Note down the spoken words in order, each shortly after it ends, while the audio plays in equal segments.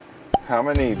How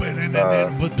many peppers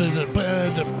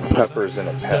in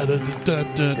a peck?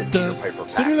 Peter Piper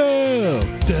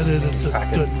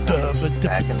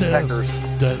packing peckers.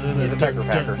 He's a pecker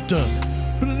packer.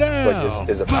 Like,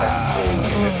 is a peck a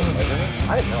measurement?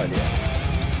 I have no idea.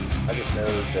 I just know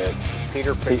that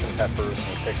Peter picks some peppers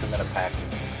and he picked them in a pack.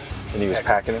 And he was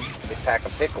packing them? A pack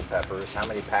of pickled peppers. How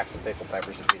many packs of pickled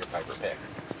peppers did Peter Piper pick?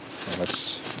 Well,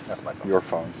 that's my phone. Your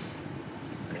phone.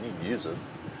 I mean, you can use it.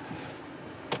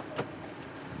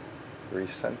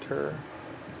 Recenter.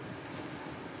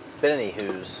 But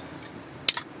anywho's.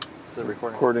 The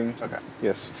Recording. Okay.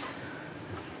 Yes.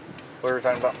 What were we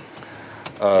talking about?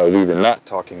 We were not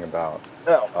talking about.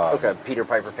 Oh, okay. Peter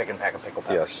Piper picking a pack of pickled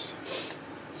peppers. Yes.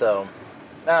 So,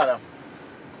 I don't know.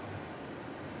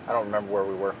 I don't remember where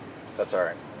we were. That's all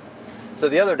right. So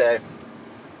the other day,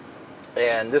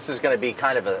 and this is going to be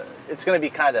kind of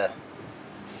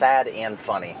sad and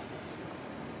funny.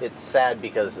 It's sad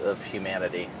because of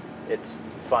humanity. It's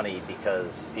funny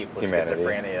because people with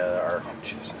schizophrenia are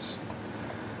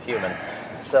human.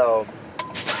 So,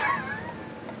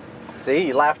 see,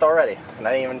 you laughed already, and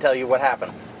I didn't even tell you what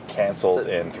happened. Canceled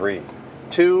in 3.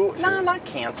 2. No, not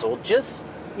canceled. Just,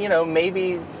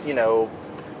 maybe, Frowned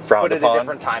put it upon? a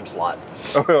different time slot.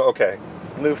 Oh, okay.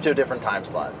 Move to a different time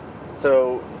slot.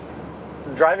 So,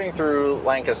 driving through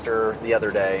Lancaster the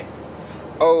other day.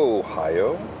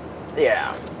 Ohio?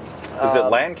 Yeah. Is it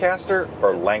Lancaster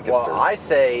or Lancaster? Well, I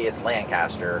say it's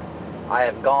Lancaster. I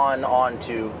have gone on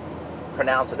to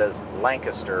pronounce it as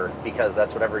Lancaster because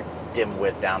that's what every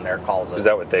dimwit down there calls it. Is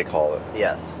that what they call it?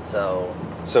 Yes. So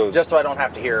just so I don't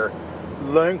have to hear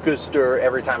Lancaster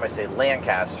every time I say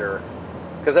Lancaster,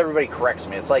 because everybody corrects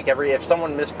me. It's like if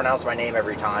someone mispronounced my name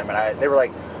every time, and they were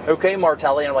like, "Okay,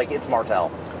 Martelle," and I'm like, "It's Martelle."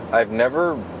 I've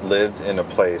never lived in a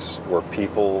place where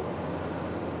people,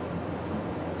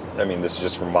 I mean, this is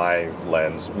just from my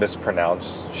lens,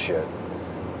 mispronounce shit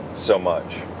so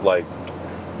much. Like,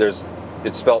 it's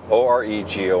spelled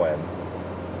Oregon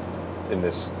in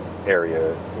this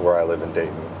area where I live in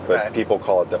Dayton, but people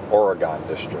call it the Oregon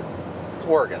District. It's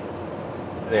Oregon.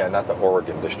 Yeah, not the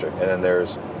Oregon District. And then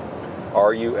there's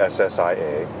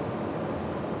Russia.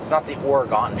 It's not the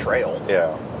Oregon Trail.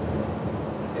 Yeah.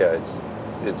 Yeah,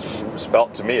 it's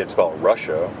spelled, to me, it's spelled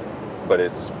Russia, but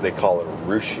they call it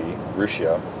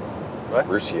Russia. What?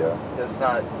 Russia. It's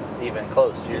not even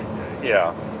close.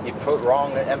 Yeah. You put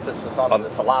wrong emphasis on the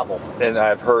syllable. And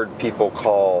I've heard people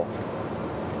call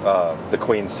the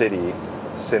Queen City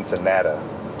Cincinnati.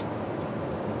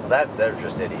 They're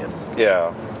just idiots.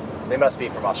 Yeah. They must be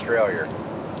from Australia.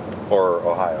 Or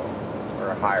Ohio.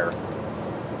 Or higher.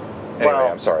 Anyway,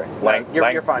 I'm sorry.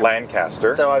 You're fine.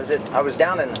 Lancaster. So I was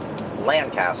down in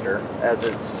Lancaster, as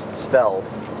it's spelled,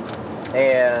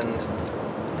 and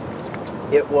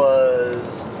it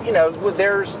was,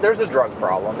 there's a drug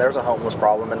problem, there's a homeless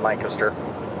problem in Lancaster,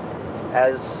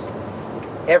 as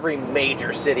every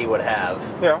major city would have.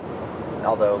 Yeah.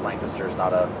 Although Lancaster is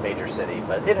not a major city,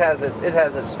 but it has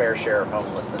its fair share of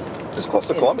homeless and it's close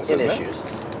to Columbus, isn't issues.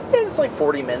 It's like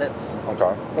 40 minutes.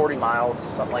 Okay. 40 miles,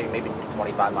 something like maybe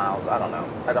 25 miles. I don't know.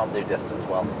 I don't do distance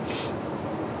well.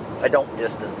 I don't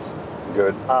distance.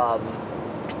 Good.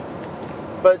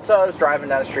 But so I was driving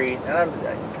down the street, and I'm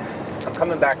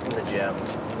coming back from the gym,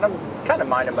 and I'm kind of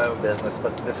minding my own business,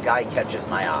 but this guy catches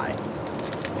my eye.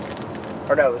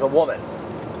 Or no, it was a woman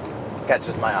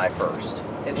catches my eye first.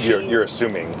 And you're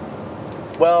assuming.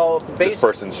 Well, this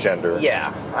person's gender.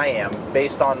 Yeah, I am.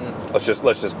 Based on let's just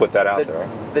put that out there.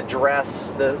 The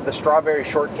dress, the strawberry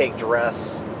shortcake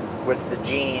dress, with the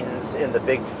jeans and the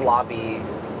big floppy,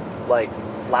 like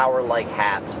flower-like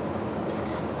hat,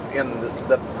 and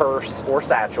the purse or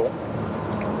satchel,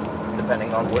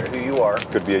 depending on who you are.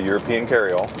 Could be a European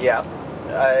carry-all. Yeah.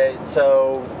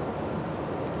 So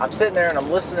I'm sitting there and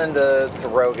I'm listening to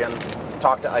Rogan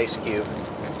talk to Ice Cube.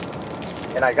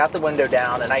 And I got the window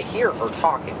down, and I hear her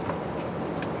talking.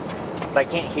 But I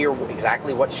can't hear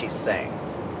exactly what she's saying.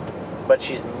 But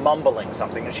she's mumbling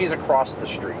something, and she's across the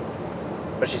street.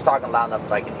 But she's talking loud enough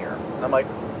that I can hear her. And I'm like,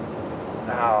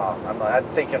 I'm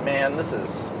thinking, man, this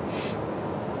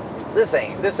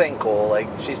ain't cool. Like,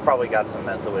 she's probably got some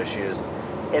mental issues.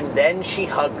 And then she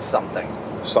hugs something.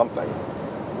 Something?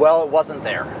 Well, it wasn't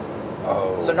there.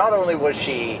 Oh. So not only was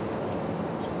she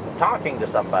talking to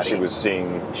somebody.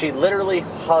 She literally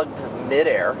hugged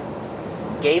midair,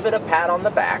 gave it a pat on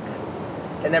the back,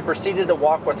 and then proceeded to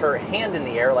walk with her hand in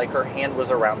the air like her hand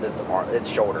was around its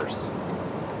shoulders,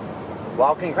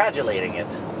 while congratulating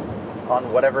it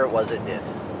on whatever it was it did.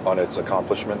 On its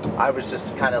accomplishment? I was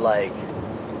just kind of like,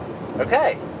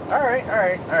 okay, all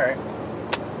right.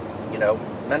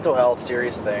 Mental health,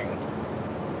 serious thing.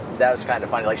 That was kind of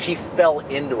funny. Like, she fell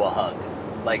into a hug.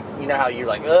 Like, you know how you're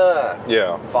like, ugh.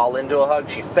 Yeah. Fall into a hug?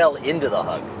 She fell into the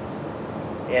hug.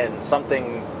 And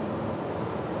something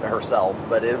herself,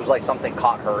 but it was like something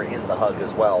caught her in the hug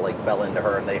as well. Like, fell into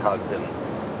her and they hugged, and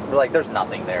we're like, there's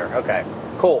nothing there. Okay,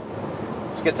 cool.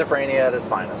 Schizophrenia at its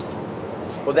finest.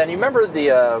 Well, then you remember the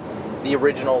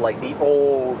original, like the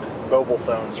old mobile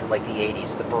phones from like the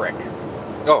 80s, the brick.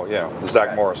 Oh, yeah. The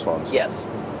Zach Morris phones. Yes.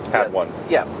 Had one.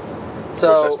 Yeah.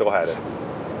 So wish I still had it.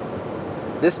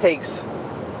 This takes.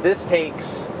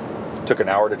 Took an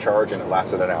hour to charge and it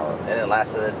lasted an hour. And it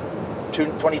lasted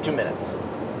 22 minutes.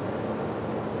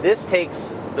 This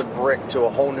takes the brick to a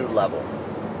whole new level.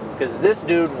 Because this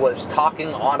dude was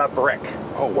talking on a brick.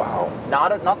 Oh, wow.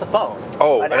 Not the phone.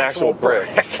 Oh, an actual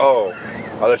brick. Oh,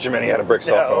 I thought you meant he had a brick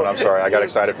cell phone. I'm sorry. I got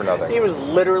excited for nothing. He was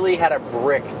literally had a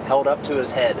brick held up to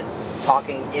his head,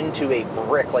 talking into a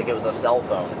brick like it was a cell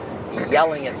phone,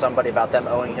 yelling at somebody about them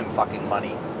owing him fucking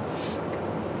money.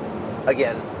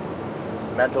 Again,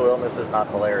 mental illness is not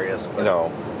hilarious, but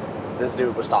no. This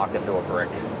dude was talking to a brick.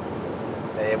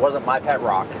 And it wasn't my pet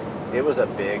rock. It was a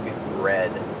big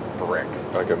red brick.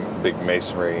 Like a big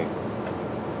masonry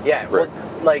Yeah, brick.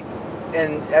 well, like,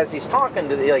 and as he's talking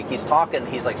to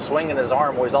he's like swinging his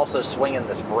arm while he's also swinging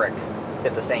this brick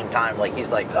at the same time. Like,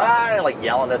 he's like, like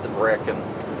yelling at the brick, and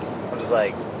I'm just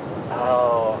like,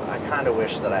 oh, I kind of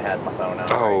wish that I had my phone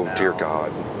out. Oh, right now. dear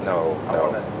God. No.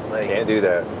 Like, can't do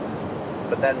that.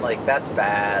 But then, like, that's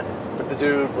bad. But the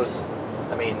dude was,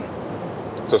 I mean...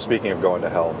 So speaking of going to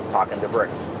hell... Talking to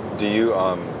bricks. Do you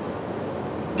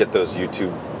get those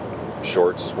YouTube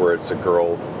shorts where it's a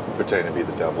girl pretending to be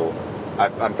the devil?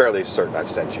 I'm fairly certain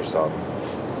I've sent you some.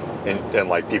 And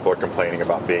like, people are complaining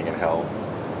about being in hell.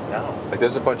 No. Like,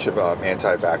 there's a bunch of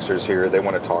anti-vaxxers here. They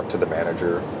want to talk to the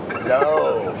manager.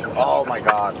 No. Oh, my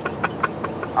God.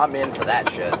 I'm in for that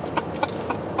shit.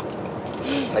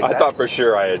 Like, I thought for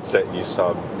sure I had sent you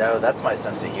some. No, that's my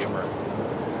sense of humor.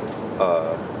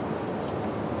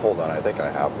 Hold on, I think I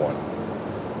have one.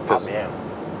 Oh, man.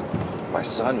 My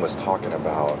son was talking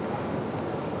about...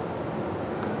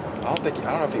 I don't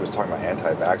know if he was talking about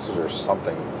anti-vaxxers or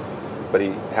something, but he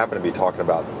happened to be talking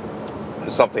about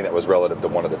something that was relative to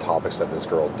one of the topics that this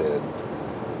girl did.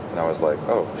 And I was like,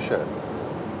 oh, shit.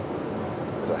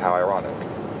 How ironic.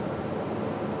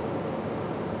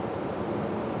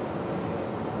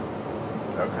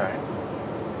 Okay.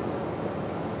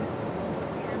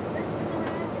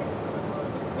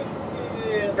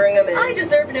 Bring him in. I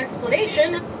deserve an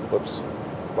explanation. Whoops.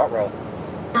 What role?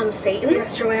 Satan.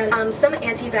 Yes, Joanne. Some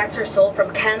anti-vaxxer soul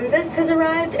from Kansas has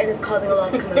arrived and is causing a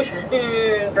lot of commotion.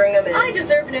 Bring him in. I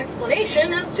deserve an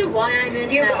explanation as to why I'm in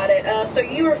hell. You got it. So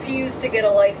you refused to get a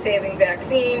life-saving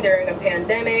vaccine during a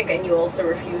pandemic, and you also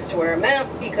refused to wear a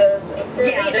mask because of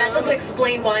freedom. Yeah, that doesn't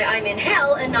explain why I'm in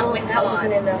hell and not with God. That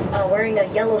wasn't enough. Wearing a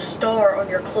yellow star on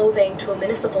your clothing to a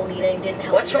municipal meeting didn't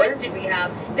help. What choice did we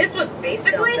have? This was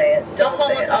basically... Don't say it. Don't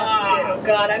say it. Oh,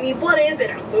 God. I mean, what is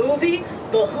it, a movie?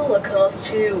 The Holocaust,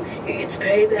 too. It's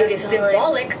payback. It is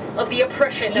symbolic of the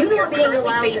oppression that we are being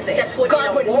allowed to step foot in.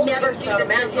 God would never do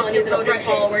this to his voted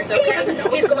followers, okay? He doesn't know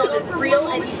his love is real,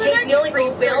 and he hates the only free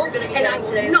will, and I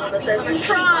will not be a sheep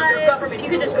under government. If you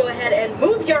could just go ahead and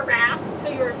move your ass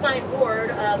to your assigned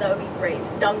ward, that would be great.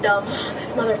 Dum-dum. Oh,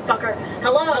 this motherfucker.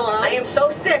 Hello? I am so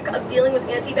sick of dealing with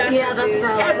anti-vaxxers. Yeah, that's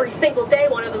valid. Every single day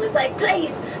one of them is like,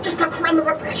 please, just not run the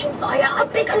repression side. I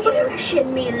beg of you.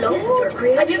 Repression me, Lord. This is your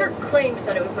creation. I never claimed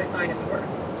that it was my finest work.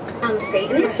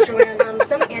 Satan, yes, Joanne.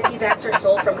 Some anti-vaxxer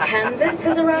soul from Kansas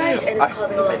has arrived and is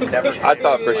causing a lot of confusion. I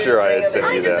thought for sure I had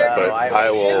sent you that, but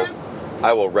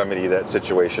I will remedy that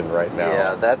situation right now.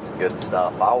 Yeah, that's good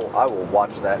stuff. I will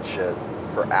watch that shit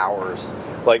for hours.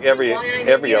 Like every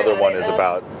other one is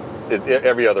about.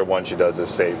 Every other one she does is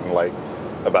Satan, like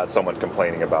about someone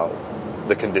complaining about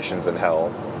the conditions in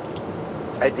hell.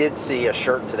 I did see a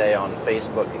shirt today on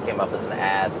Facebook. It came up as an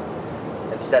ad.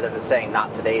 Instead of it saying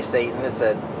 "Not today, Satan," it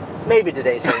said "Maybe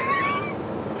today, Satan."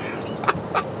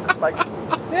 Like,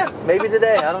 yeah, maybe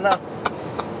today. I don't know.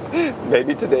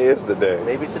 Maybe today is the day.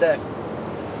 Maybe today.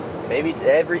 Maybe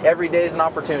every day is an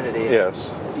opportunity.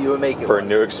 Yes. If you would make it for one. a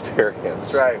new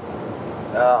experience. That's right.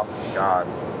 Oh God.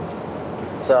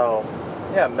 So,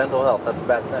 yeah, mental health. That's a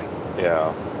bad thing.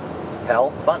 Yeah.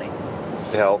 Hell, funny.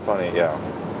 Hell, funny. Yeah.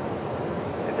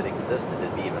 If it existed,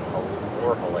 it'd be even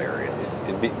more hilarious.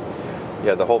 It'd be.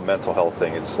 Yeah, the whole mental health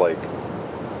thing. It's like.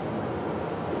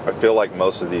 I feel like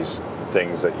most of these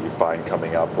things that you find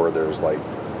coming up where there's like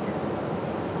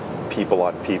people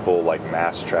on people, like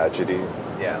mass tragedy.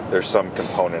 Yeah. There's some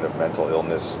component of mental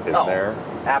illness in there.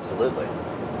 Absolutely.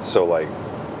 So like,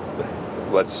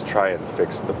 let's try and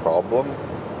fix the problem.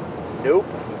 Nope.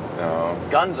 No.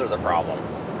 Guns are the problem.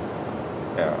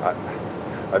 Yeah,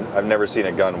 I've never seen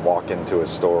a gun walk into a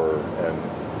store and,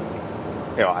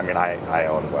 I mean, I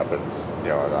own weapons,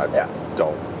 and I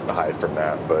don't hide from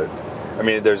that. But I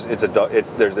mean, there's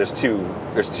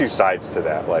two sides to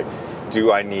that. Like,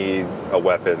 do I need a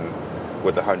weapon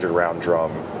with a 100-round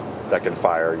drum that can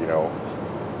fire,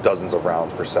 dozens of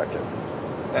rounds per second?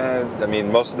 And I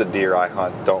mean, most of the deer I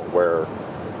hunt don't wear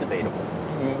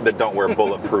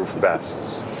bulletproof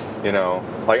vests.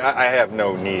 Like I have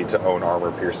no need to own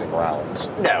armor-piercing rounds.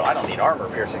 No, I don't need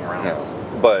armor-piercing rounds.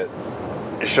 No. But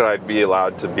should I be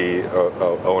allowed to be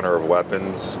a owner of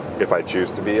weapons if I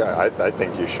choose to be? I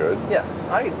think you should. Yeah,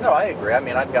 I agree. I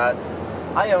mean,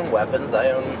 I own weapons.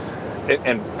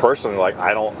 And personally, like,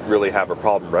 I don't really have a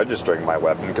problem registering my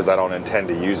weapon because I don't intend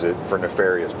to use it for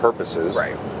nefarious purposes.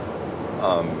 Right.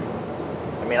 I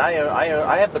mean,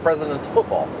 I have the president's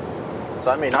football,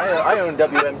 so I mean, I own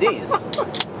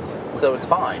WMDs, so it's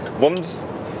fine. Wooms.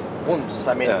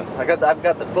 I mean, yeah. I've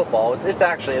got the football. It's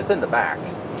in the back.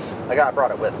 I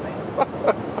brought it with me.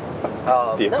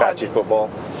 The Apache football.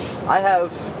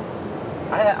 I've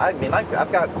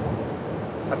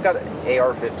got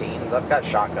AR-15s. I've got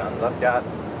shotguns. I've got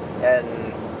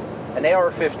an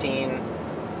AR-15.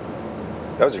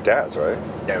 That was your dad's, right?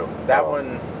 No, that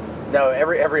one. No,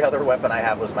 every other weapon I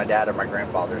have was my dad or my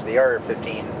grandfather's. The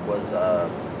AR-15 was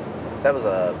that was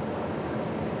a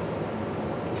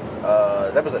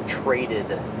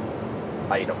traded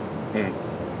item.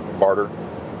 Barter.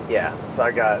 Yeah. So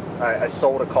I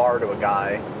sold a car to a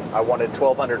guy. I wanted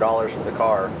 $1,200 for the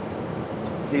car.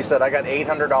 He said I got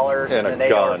 $800 and an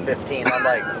AR-15. I'm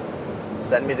like,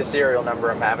 send me the serial number.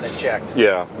 I'm having it checked.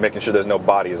 Yeah, making sure there's no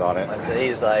bodies on it.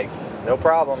 He's like, no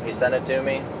problem. He sent it to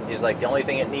me. He's like, the only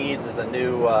thing it needs is a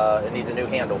new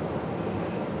handle.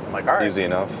 I'm like, all right. Easy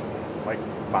enough. I'm like,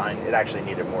 fine. It actually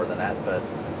needed more than that, but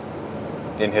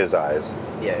in his eyes.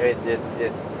 Yeah,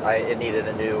 it needed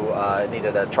a new. It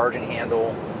needed a charging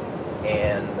handle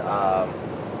and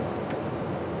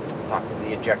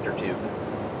the ejector tube.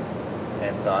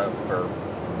 And so for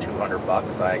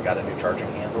 $200, I got a new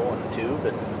charging handle and a tube,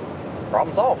 and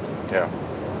problem solved. Yeah.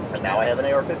 And now I have an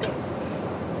AR-15.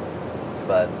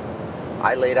 But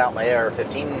I laid out my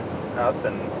AR-15. No,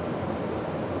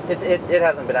 it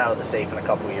hasn't been out of the safe in a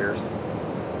couple years.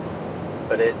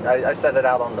 But I set it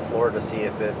out on the floor to see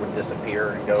if it would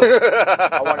disappear and go.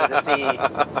 I wanted to see,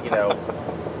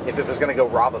 if it was going to go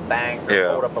rob a bank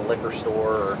or hold up a liquor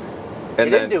store. It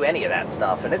didn't do any of that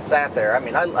stuff, and it sat there. I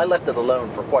mean, I left it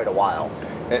alone for quite a while.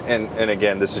 And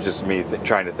again, this is just me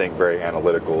trying to think very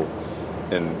analytical,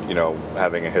 and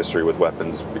having a history with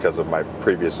weapons because of my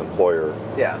previous employer.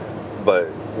 Yeah. But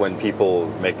when people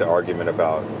make the argument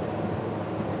about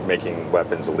making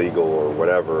weapons illegal or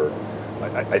whatever,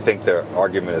 I think the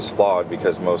argument is flawed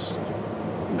because most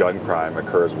gun crime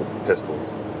occurs with pistols.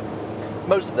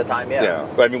 Most of the time, yeah. Yeah.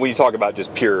 But I mean, when you talk about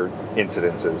just pure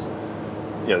incidences,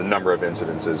 the number of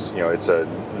incidences, it's a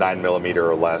 9mm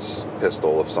or less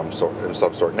pistol of some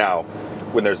sort. Now,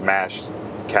 when there's mass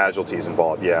casualties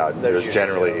involved, there's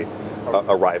generally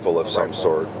a rifle of some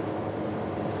sort.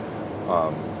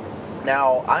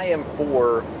 Now, I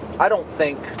don't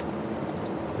think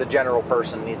the general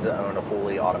person needs to own a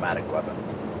fully automatic weapon.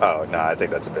 Oh, no, I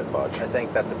think that's a bit much. I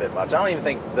think that's a bit much. I don't even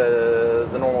think the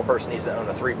normal person needs to own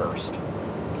a 3-burst.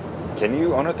 Can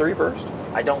you own a 3-burst?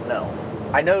 I don't know.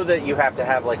 I know that you have to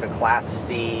have like a Class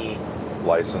C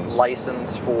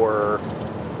license for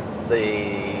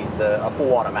a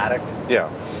full automatic. Yeah.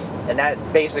 And that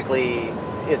basically,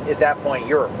 at that point,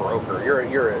 you're a broker.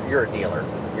 You're a dealer.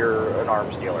 You're an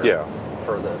arms dealer. Yeah.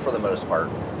 For the most part.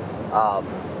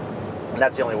 And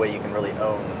that's the only way you can really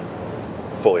own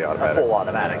fully automatic. A full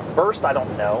automatic. Yeah. Burst, I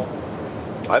don't know.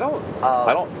 I don't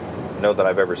know that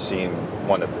I've ever seen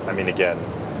one of. I mean, again,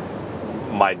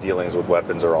 my dealings with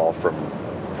weapons are all from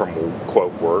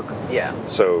quote work. Yeah.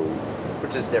 So.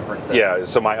 Which is different.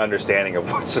 So my understanding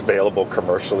of what's available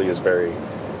commercially is very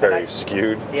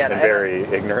skewed and very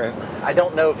ignorant. I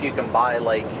don't know if you can buy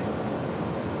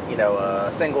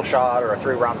a single shot or a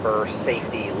 3-round burst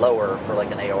safety lower for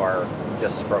like an AR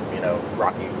just from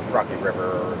Rocky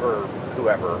River or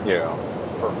whoever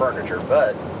for furniture,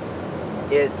 but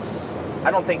I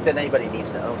don't think that anybody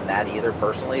needs to own that either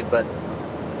personally. But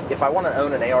if I want to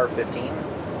own an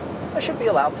AR-15, I should be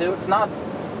allowed to.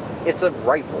 It's a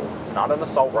rifle. It's not an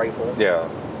assault rifle. Yeah.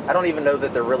 I don't even know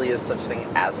that there really is such thing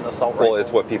as an assault rifle. Well,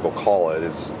 it's what people call it.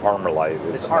 It's Armor Light.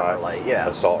 It's Armor Light, yeah.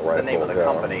 Assault rifle. It's the name of the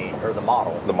company or the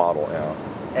model. The model, yeah.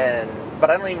 But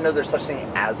I don't even know there's such thing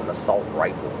as an assault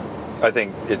rifle. I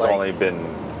think it's only been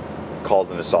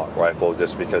called an assault rifle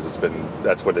just because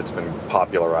that's what it's been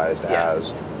popularized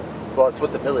as. Well, it's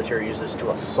what the military uses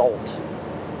to assault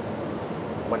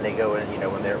when they go in,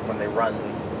 when they run,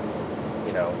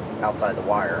 outside the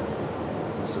wire.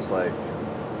 It's just like,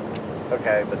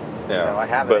 okay, but I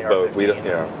have an AR-15. But we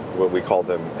don't. What we call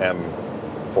them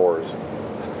M4s.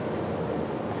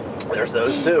 There's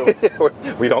those too.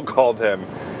 We don't call them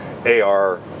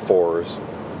AR-4s.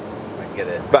 I get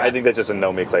it. But I think that's just a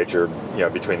nomenclature,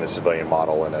 between the civilian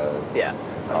model and a. Yeah.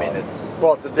 I mean, it's a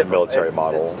different military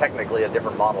model. It's technically a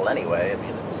different model anyway. I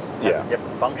mean, it has a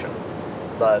different function.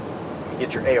 But you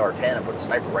get your AR-10 and put a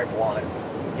sniper rifle on it,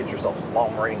 and get yourself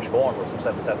long range going with some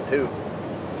 7.62.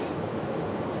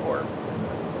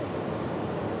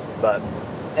 But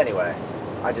anyway,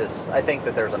 I think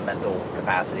that there's a mental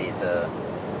capacity to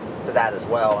that as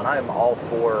well, and I'm all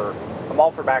for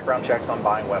background checks on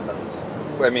buying weapons.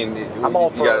 I mean, I'm all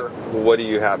for what do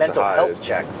you have to hide? Mental health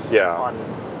checks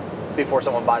before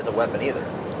someone buys a weapon either.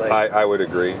 Like, I would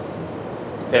agree.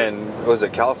 And was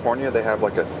it California? They have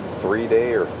like a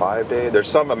 3-day or 5-day. There's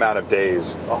some amount of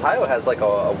days. Ohio has like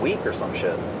a week or some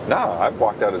shit. No, I've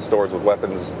walked out of stores with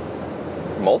weapons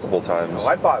multiple times.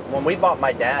 When we bought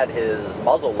my dad his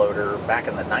muzzle loader back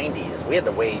in the 90s, we had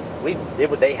to wait.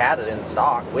 They had it in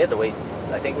stock. We had to wait,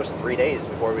 I think it was 3 days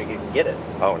before we could get it.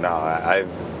 Oh no,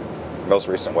 most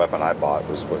recent weapon I bought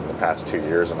was in the past 2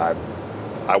 years, and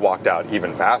I walked out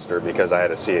even faster because I have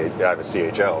a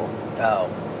CHL. Oh,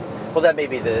 well, that may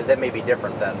be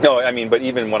different then. No, I mean, but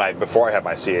even before I had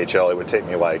my CHL, it would take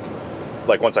me like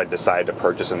once I decided to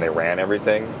purchase and they ran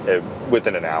everything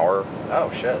within an hour.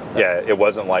 Oh shit. It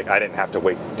wasn't like I didn't have to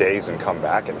wait days and come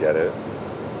back and get it.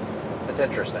 It's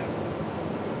interesting.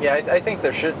 Yeah, I think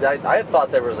there should. I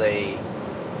thought there was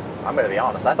I'm going to be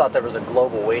honest. I thought there was a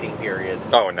global waiting period.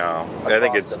 Oh no, I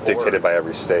think it's dictated by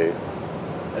every state.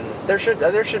 And there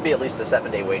should be at least a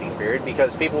 7-day waiting period,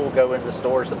 because people will go into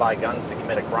stores to buy guns to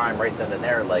commit a crime right then and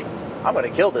there. Like, I'm going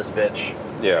to kill this bitch.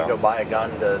 Yeah. And go buy a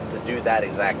gun to do that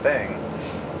exact thing.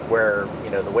 Where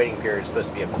the waiting period is supposed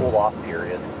to be a cool off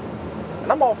period.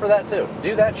 And I'm all for that too.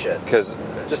 Do that shit. Because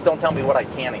just don't tell me what I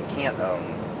can and can't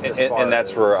own. And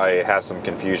that's where I have some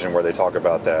confusion, where they talk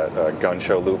about that gun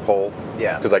show loophole.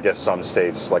 Yeah. Because I guess some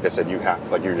states, like I said, you have,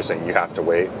 like you were just saying, you have to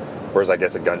wait. Whereas I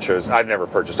guess at gun shows, I've never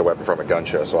purchased a weapon from a gun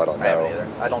show, so I don't know. I haven't either.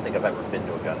 I don't think I've ever been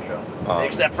to a gun show.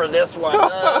 Except for this one.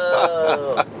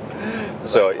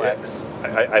 So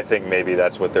I think maybe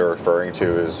that's what they're referring to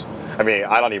is, I mean,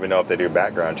 I don't even know if they do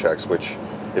background checks, which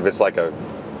if it's like a...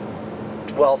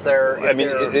 Well,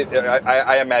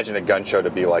 I imagine a gun show to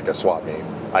be like a swap meet.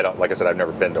 Like I said, I've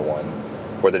never been to one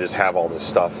where they just have all this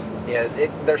stuff. Yeah,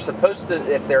 they're supposed to,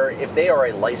 if they are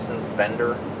a licensed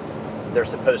vendor, they're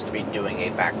supposed to be doing a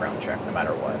background check no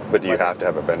matter what. But do you have to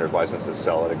have a vendor's license to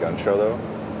sell at a gun show though?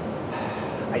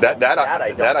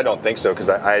 I don't think so, because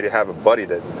I have a buddy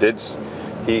that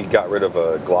he got rid of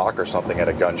a Glock or something at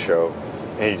a gun show,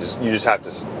 and you just have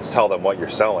to tell them what you're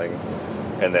selling,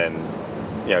 and then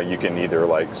you can either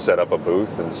like set up a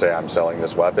booth and say I'm selling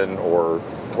this weapon, or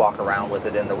walk around with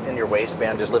it in your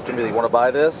waistband, just lift and be like, you want to buy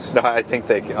this? No, I think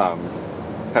they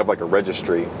have like a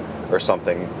registry or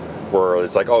something where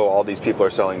it's like, oh, all these people are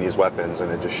selling these weapons,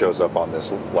 and it just shows up on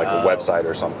this like a website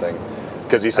or something.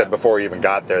 Because he said before he even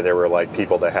got there were like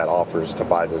people that had offers to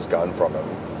buy this gun from him.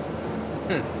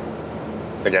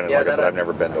 Again, like I said, I've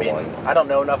never been to one. I don't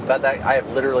know enough about that. I have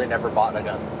literally never bought a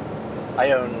gun.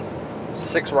 I own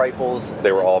 6 rifles.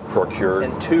 They were all procured.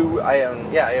 And 2. I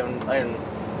own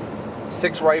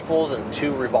 6 rifles and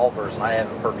 2 revolvers, and I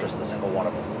haven't purchased a single one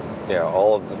of them. Yeah,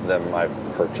 all of them I've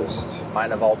purchased.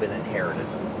 Mine have all been inherited.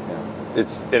 Yeah,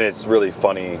 it's really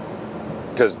funny.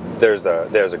 Because there's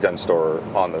a gun store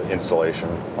on the installation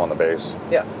on the base.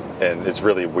 Yeah. And it's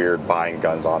really weird buying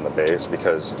guns on the base,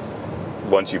 because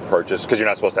once you purchase, because you're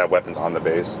not supposed to have weapons on the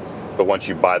base, but once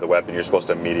you buy the weapon, you're supposed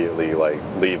to immediately like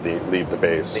leave the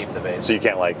base. Leave the base. So you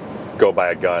can't like go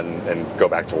buy a gun and go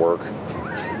back to work.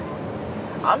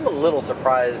 I'm a little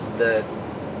surprised that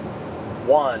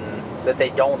they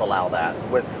don't allow that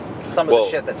with some of the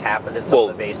shit that's happened at some of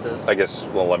the bases. I guess.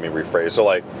 Well, let me rephrase. So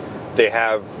like they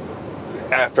have.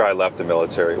 After I left the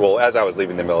military, as I was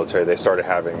leaving the military, they started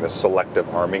having this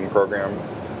selective arming program,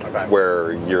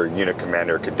 where your unit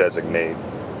commander could designate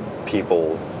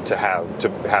people to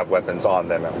have weapons on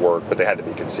them at work, but they had to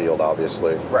be concealed,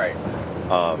 obviously. Right.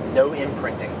 No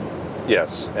imprinting.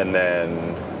 Yes, and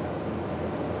then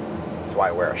that's why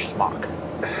I wear a smock.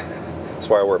 That's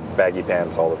why I wear baggy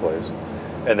pants all the place.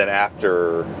 And then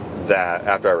after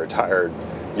I retired,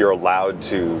 you're allowed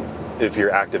to. If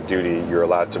you're active duty, you're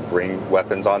allowed to bring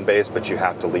weapons on base, but you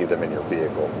have to leave them in your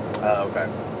vehicle. Oh, okay.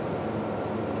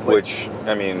 Which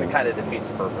I mean... It kind of defeats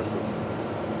the purpose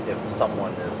if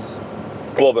someone is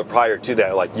Well, but prior to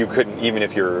that, like you couldn't, even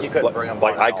if you're, You couldn't bring them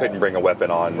like on I at all. couldn't bring a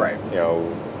weapon on, Right. you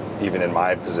know, even in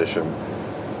my position.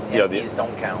 And You know, these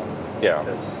don't count. Yeah.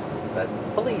 Because that's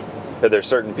police. There's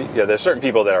certain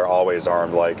people that are always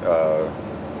armed, like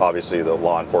obviously the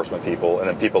law enforcement people, and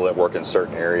then people that work in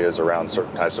certain areas around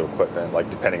certain types of equipment, like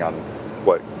depending on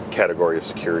what category of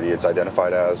security it's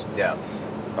identified as. Yeah.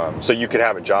 So you could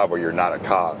have a job where you're not a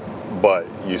cop, but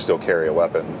you still carry a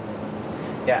weapon.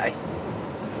 Yeah,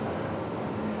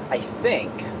 I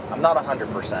think, I'm not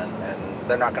 100%, and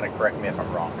they're not going to correct me if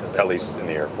I'm wrong. At least in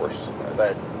the Air Force.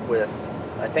 But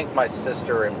I think my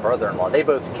sister and brother-in-law, they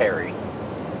both carry.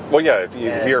 Well, yeah,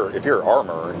 if you're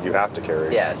armor, you have to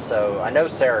carry. Yeah, so I know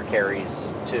Sarah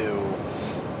carries to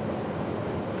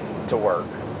work.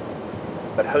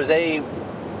 But Jose,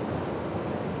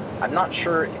 I'm not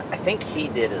sure. I think he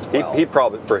did as well. He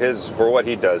probably for what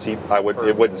he does. It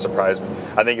wouldn't surprise me.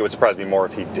 I think it would surprise me more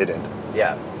if he didn't.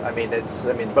 Yeah, I mean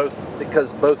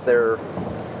both their.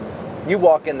 You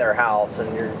walk in their house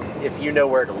and if you know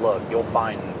where to look, you'll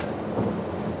find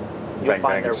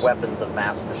their weapons of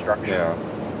mass destruction. Yeah.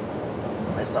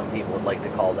 As some people would like to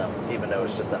call them, even though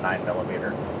it's just a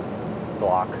 9mm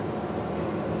Glock.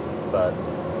 But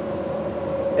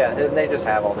yeah, and they just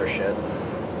have all their shit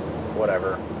and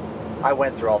whatever. I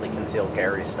went through all the concealed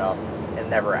carry stuff and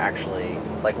never actually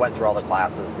went through all the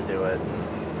classes to do it,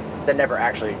 and then never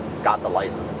actually got the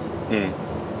license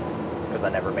because I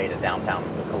never made it downtown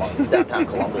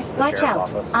Columbus to the Watch sheriff's out.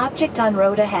 office. Object on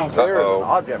road ahead. There's an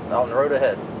object on the road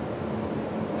ahead.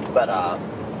 But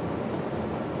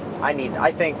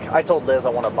I think I told Liz I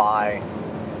want to buy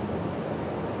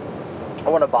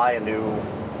a new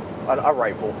a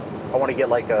rifle. I want to get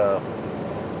a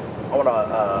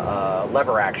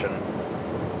lever action,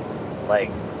 like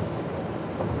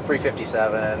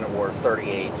 357 or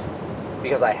 38,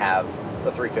 because I have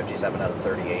a 357 out of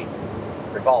 38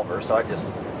 revolver. So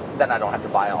then I don't have to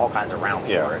buy all kinds of rounds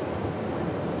for it,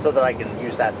 so that I can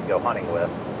use that to go hunting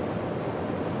with.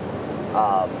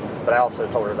 But I also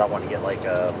told her that I want to get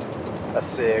a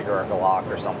SIG or a Glock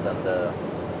or something to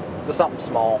something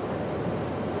small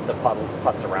to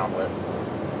putz around with.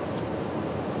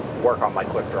 Work on my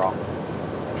quick draw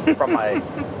from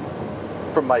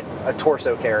my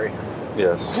torso carry.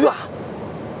 Yes.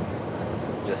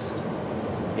 Just,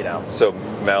 So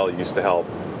Mel used to help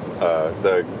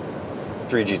the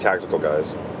 3G tactical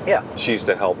guys. Yeah. She used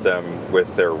to help them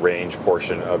with their range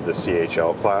portion of the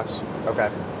CHL class. Okay.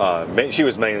 She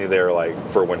was mainly there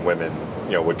for when women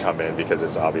would come in, because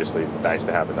it's obviously nice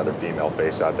to have another female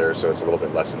face out there, so it's a little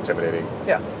bit less intimidating.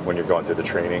 Yeah. When you're going through the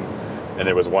training. And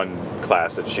there was one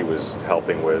class that she was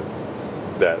helping with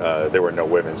that there were no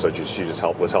women, so she just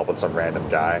was helping some random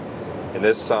guy, and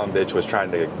this bitch was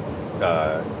trying to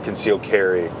conceal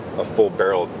carry a full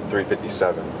barrel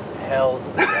 357. Hells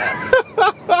yes.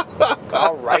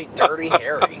 All right, Dirty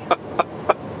Harry.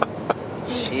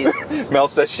 Jesus. Mel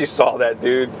says she saw that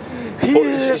dude.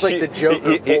 It's like the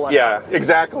Joker pulling out.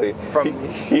 Exactly.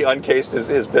 He uncased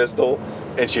his pistol,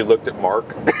 and she looked at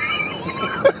Mark.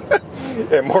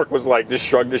 And Mark was just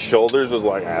shrugged his shoulders, was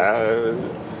like, I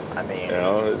mean,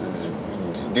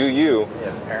 do you?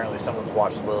 Yeah, apparently someone's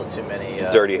watched a little too many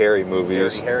Dirty Harry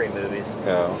movies.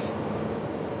 Yeah.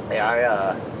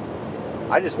 Yeah,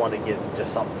 I just want to get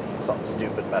just something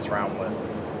stupid to mess around with.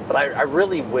 But I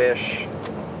really wish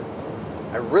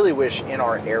in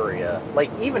our area,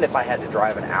 even if I had to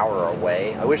drive an hour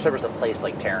away, I wish there was a place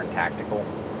like Terran Tactical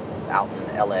out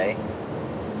in LA.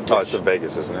 Oh, it's in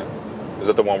Vegas, isn't it? Is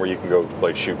that the one where you can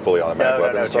go shoot fully automatic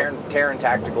weapons? No. Terran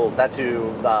Tactical. That's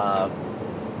who.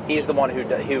 He's the one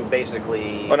who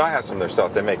basically. Oh, no, I have some of their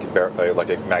stuff. They make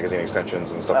magazine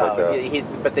extensions and stuff like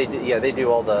that. They do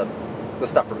all the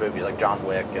stuff for movies like John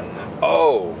Wick and.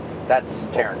 Oh. That's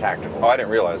Terran Tactical. Oh, I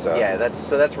didn't realize that. Yeah,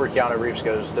 that's where Keanu Reeves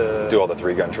goes to do all the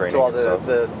 3-gun training. Do all and stuff.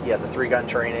 the 3-gun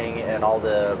training and all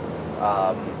the.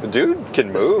 The dude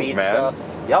can move, speed man. Stuff.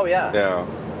 Oh yeah. Yeah.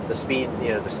 The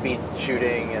speed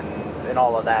shooting and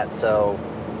all of that. So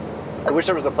I wish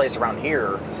there was a place around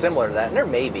here similar to that, and there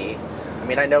may be. I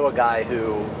mean, I know a guy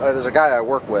there's a guy I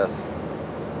work with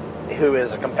who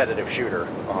is a competitive shooter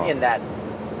in that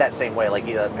same way.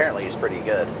 Apparently he's pretty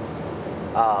good.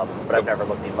 But I've never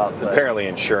looked him up. But apparently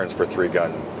insurance for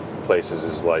 3-gun places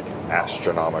is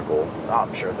astronomical.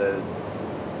 I'm sure you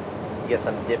get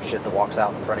some dipshit that walks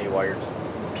out in front of you while you're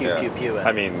pew.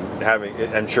 I mean,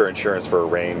 I'm sure insurance for a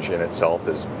range in itself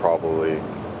is probably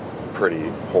pretty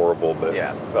horrible, but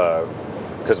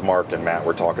because Mark and Matt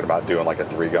were talking about doing a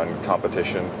 3-gun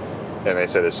competition, and they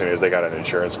said as soon as they got an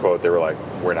insurance quote, they were like,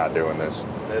 we're not doing this,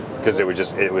 because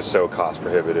it was so cost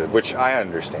prohibitive, which I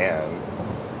understand.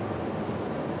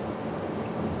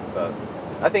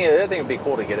 But I think it'd be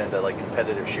cool to get into like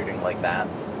competitive shooting like that,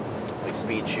 like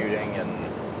speed shooting, and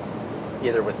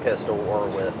either with pistol or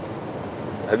with.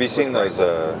 Have you seen those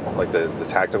like the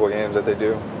tactical games that they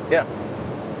do? Yeah.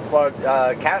 Well,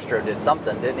 Castro did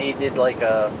something, didn't he? Did like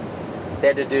they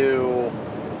had to do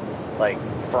like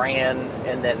Fran,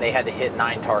 and then they had to hit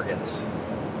 9 targets.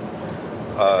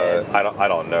 I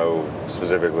don't know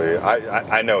specifically.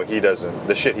 I know he doesn't.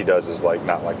 The shit he does is like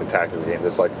not like the tactical games.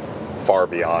 It's like far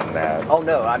beyond that. Oh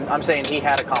no, I'm saying he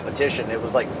had a competition. It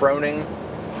was like Froning.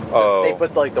 So they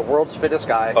put like the world's fittest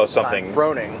guy. Something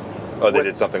Froning. Oh, they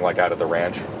did something like out at the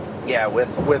ranch. Yeah,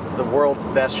 with the world's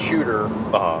best shooter.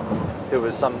 It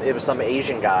was some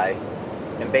Asian guy,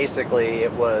 and basically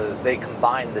they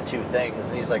combined the two things.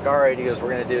 And he's like, all right, he goes,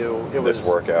 we're gonna do this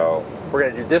workout. We're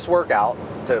gonna do this workout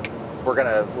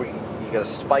you gotta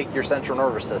spike your central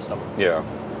nervous system. Yeah.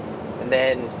 And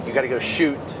then you gotta go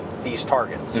shoot these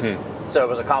targets. Mm-hmm. So it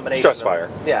was a combination. Stress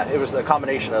fire. Yeah, it was a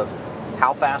combination of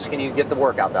how fast can you get the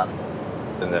workout done,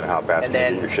 and then how fast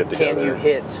can you get your shit together. Can you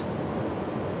hit?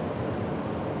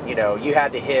 You know, you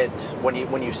had to hit when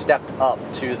you stepped up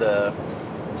to the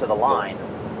line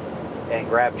and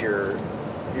grabbed your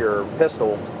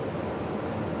pistol.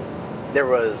 There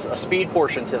was a speed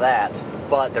portion to that,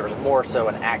 but there was more so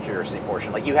an accuracy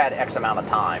portion. Like you had X amount of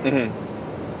time,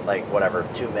 like whatever,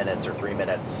 2 minutes or 3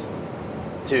 minutes,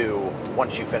 to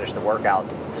once you finish the workout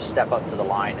to step up to the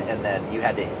line, and then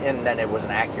then it was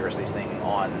an accuracy thing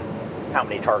on how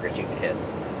many targets you could hit.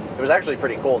 It was actually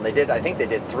pretty cool, and I think they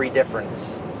did three different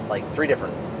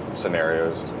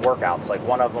scenarios, workouts. Like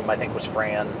one of them I think was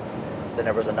Fran. Then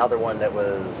there was another one that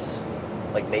was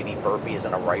like maybe burpees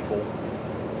and a rifle.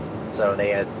 So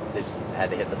they just had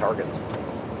to hit the targets.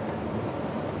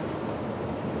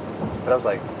 But I was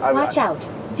like, watch out!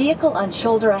 Vehicle on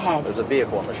shoulder ahead. There's a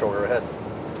vehicle on the shoulder ahead.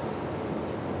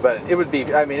 But it'd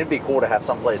be cool to have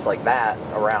someplace like that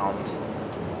around,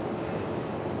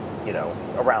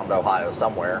 around Ohio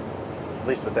somewhere, at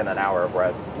least within an hour of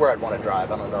where I'd want to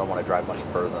drive. I don't know I want to drive much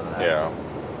further than that.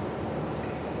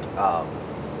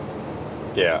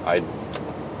 Yeah.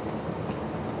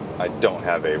 I don't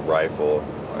have a rifle,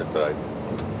 but I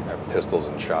have pistols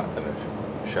and a shotgun.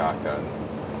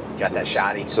 Got that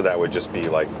shotty. So that would just be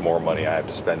like more money I have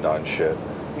to spend on shit.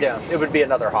 Yeah, it would be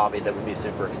another hobby that would be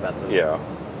super expensive. Yeah,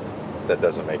 that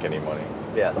doesn't make any money.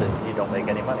 Yeah, that you don't make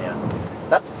any money on.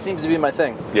 That seems to be my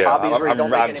thing. Yeah, hobbies where you don't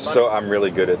make any money. So I'm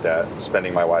really good at that,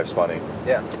 spending my wife's money.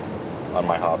 Yeah. On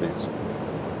my hobbies.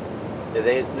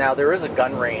 Now there is a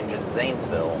gun range in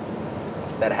Zanesville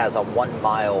that has a 1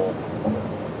 mile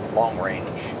long range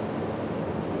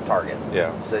target.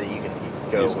 Yeah. So that you can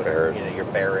go with Barrett. Your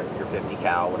Barrett, your 50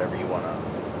 cal, whatever you want to.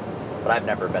 But I've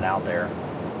never been out there.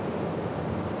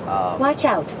 Watch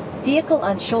out! Vehicle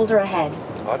on shoulder ahead.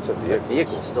 Lots of vehicles. The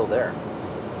vehicle's still there.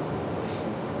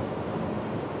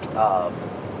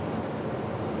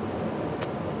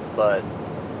 But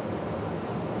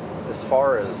as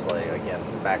far as like again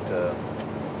back to,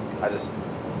 I just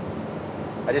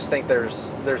think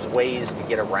there's ways to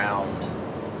get around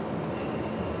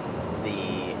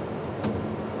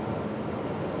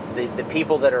the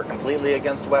people that are completely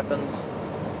against weapons,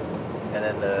 and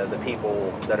then the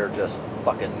people that are just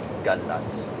fucking gun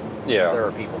nuts. Yeah, there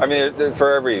are people. I mean,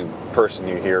 for every person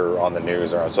you hear on the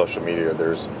news or on social media,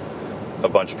 there's a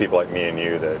bunch of people like me and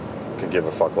you that could give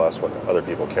a fuck less what other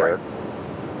people care.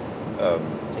 Right.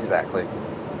 Exactly.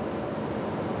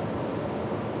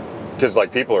 Because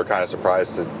like people are kind of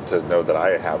surprised to know that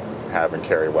I have and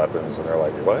carry weapons, and they're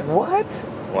like, "What? What?"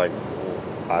 Like,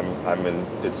 I'm in.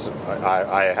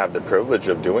 I have the privilege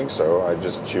of doing so. I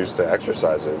just choose to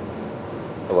exercise it.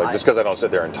 I was like, just because I don't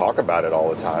sit there and talk about it all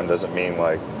the time doesn't mean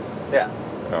like,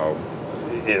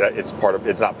 it's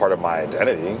not part of my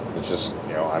identity. It's just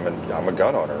I'm a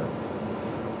gun owner.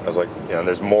 I was like,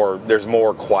 there's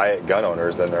more quiet gun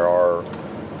owners than there are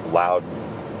loud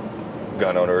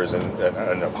gun owners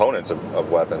and opponents of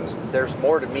weapons. There's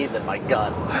more to me than my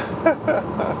gun.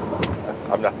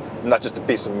 I'm not just a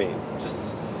piece of meat.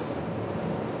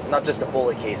 Not just a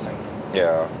bullet casing.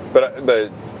 Yeah, but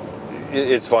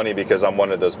it's funny because I'm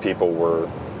one of those people where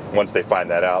once they find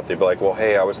that out, they'd be like, well,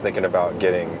 hey, I was thinking about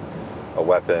getting a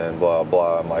weapon, blah,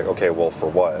 blah. I'm like, okay, well, for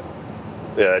what?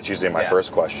 Yeah, that's usually my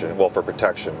first question. Well, for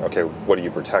protection. Okay, what are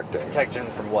you protecting? Protection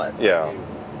from what? Yeah.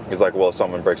 He's like, well, if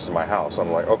someone breaks into my house.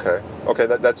 I'm like, okay,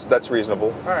 that's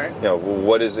reasonable. All right.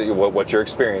 What is it? What's your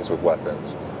experience with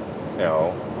weapons?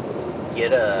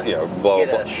 Get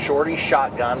a shorty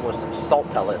shotgun with some salt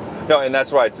pellet. No, and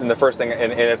that's why. And the first thing,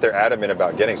 and if they're adamant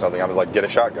about getting something, I'm like, get a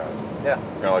shotgun. Yeah.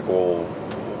 You're like, well,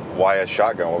 why a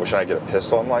shotgun? Well, should I get a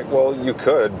pistol? I'm like, well, you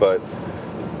could, but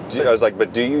I was like,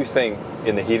 but do you think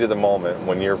in the heat of the moment,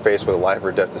 when you're faced with a life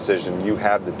or death decision, you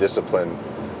have the discipline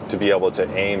to be able to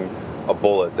aim a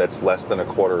bullet that's less than a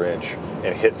quarter inch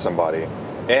and hit somebody?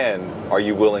 And are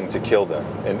you willing to kill them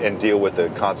and deal with the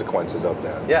consequences of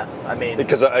that? Yeah, I mean,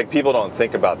 because like people don't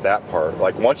think about that part.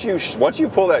 Like once you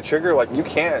pull that trigger, like you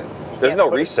can't. There's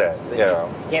no reset. You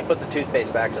can't put the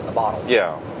toothpaste back in the bottle.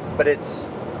 Yeah. But it's,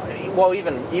 well,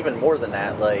 even more than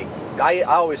that. Like I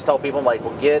always tell people, like,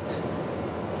 well, get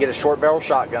a short barrel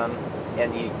shotgun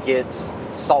and you get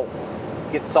salt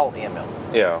ammo.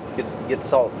 Yeah. Get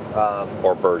salt.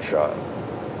 Or birdshot.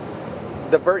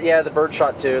 The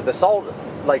birdshot too. The salt,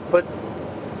 like put.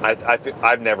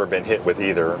 I've never been hit with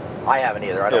either. I haven't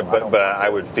either. But I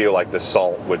would feel like the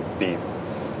salt would be.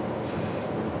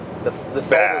 The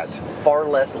salt is far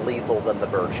less lethal than the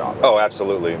birdshot. Oh,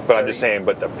 absolutely. But so I'm just saying,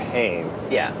 but the pain.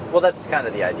 Yeah. Well, that's kind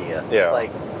of the idea. Yeah.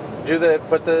 Like,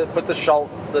 put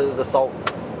the salt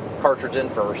cartridge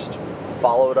in first,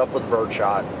 follow it up with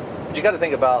birdshot. But you got to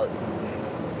think about,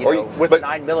 with a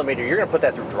 9mm, you're going to put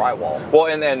that through drywall. Well,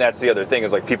 and that's the other thing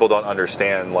is like people don't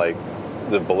understand like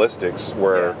the ballistics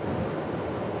where,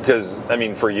 because I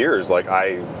mean for years like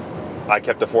I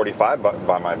kept a 45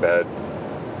 by my bed.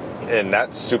 And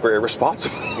that's super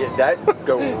irresponsible. Yeah, that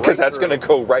go right because that's going to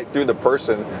go right through the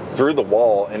person, through the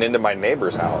wall, and into my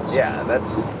neighbor's house. Yeah,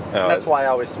 that's why I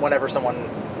always, whenever someone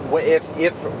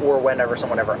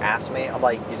ever asks me, I'm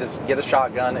like, you just get a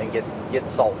shotgun and get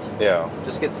salt. Yeah.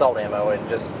 Just get salt ammo and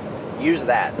just use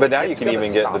that. But now you can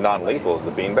even get the non-lethals,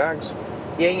 the beanbags.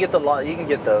 Yeah, you can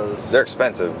get those. They're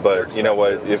expensive, but you know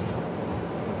what?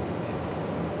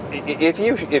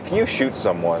 If you shoot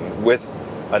someone with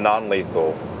a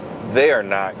non-lethal, they are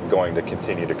not going to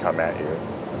continue to come at you.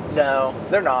 No,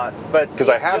 they're not. But because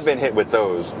I have been hit with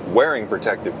those wearing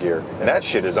protective gear, and that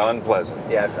shit is unpleasant.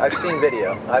 Yeah, I've seen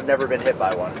video. I've never been hit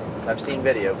by one. I've seen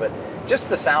video, but just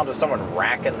the sound of someone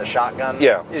racking the shotgun.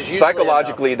 Yeah, is usually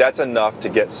psychologically, that's enough to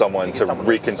get someone to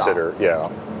reconsider. Yeah,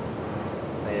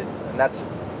 and that's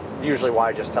usually why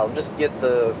I just tell them just get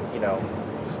the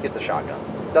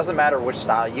shotgun. Doesn't matter which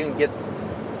style. You can get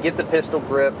the pistol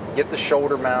grip, get the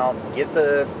shoulder mount, get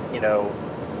the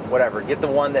whatever, get the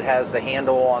one that has the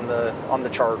handle on the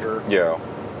charger. Yeah.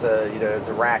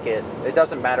 To rack it. It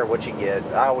doesn't matter what you get.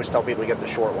 I always tell people to get the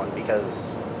short one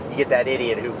because you get that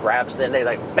idiot who grabs they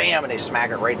like bam and they smack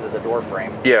it right into the door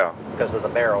frame. Yeah. Because of the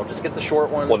barrel. Just get the short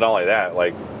one. Well, not only that,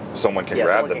 like someone can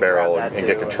grab the barrel and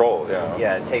get control.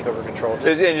 Yeah, and take over control. And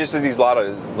just these lot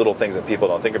of little things that people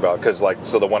don't think about because like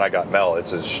so the one I got Mel,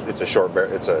 it's a short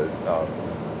barrel. It's a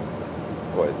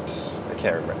I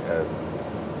can't remember.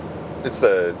 It's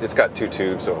got 2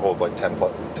 tubes, so it holds like 10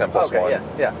 plus 1.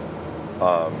 Yeah.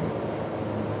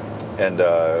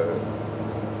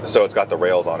 So it's got the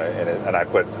rails on it, and I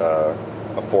put a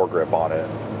foregrip on it,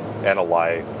 and a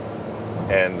light,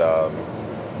 and a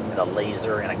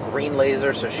laser, and a green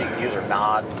laser, so she can use her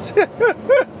nods.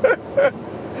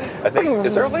 I think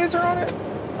is there a laser on it?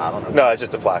 I don't know. No, it's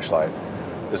just a flashlight.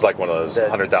 It's like one of those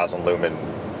 100,000 lumen,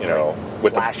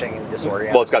 with flashing and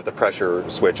disorient. Well, it's got the pressure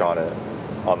switch on it.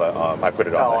 On the I put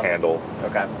it on the handle.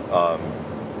 Okay.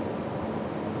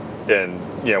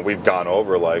 And we've gone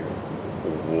over like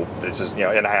this is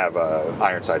and I have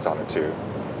iron sights on it too,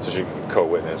 so she can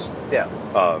co-witness. Yeah.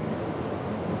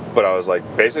 But I was like,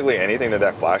 basically anything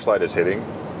that flashlight is hitting,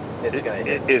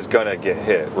 it is gonna get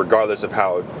hit, regardless of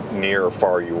how near or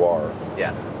far you are.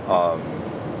 Yeah.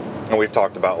 And we've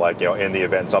talked about like in the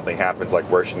event something happens, like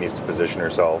where she needs to position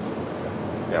herself.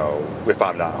 If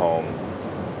I'm not home.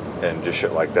 And just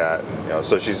shit like that, and,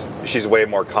 so she's way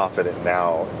more confident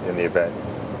now in the event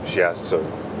she has to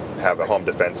have a home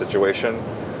defense situation,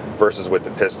 versus with the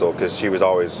pistol because she was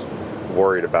always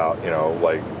worried about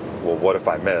like, well, what if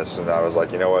I miss? And I was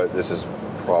like, you know what, this is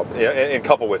probably and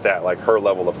coupled with that like her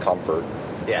level of comfort.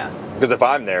 Yeah. Because if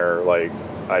I'm there, like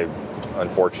I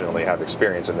unfortunately have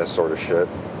experience in this sort of shit,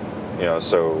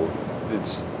 so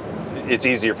it's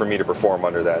easier for me to perform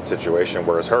under that situation,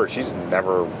 whereas she's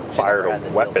never fired a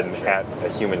weapon at a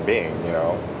human being,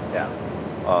 Yeah.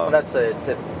 Well, that's it's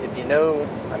if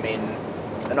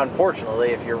and unfortunately,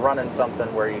 if you're running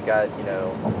something where you got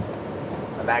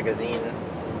a magazine,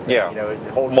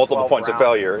 it holds multiple points rounds, of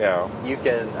failure. Yeah. You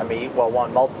can,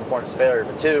 one, multiple points of failure,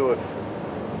 but two,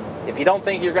 if you don't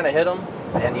think you're going to hit them,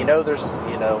 and there's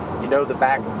the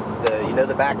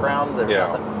background, there's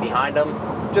nothing behind them.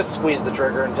 Just squeeze the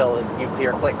trigger until you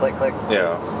hear click, click, click.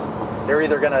 Yeah. They're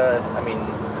either gonna,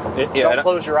 don't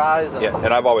close your eyes. And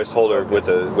and I've always told her with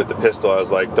the pistol, I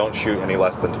was like, don't shoot any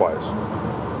less than twice.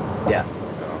 Yeah.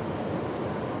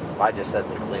 I just said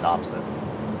the complete opposite.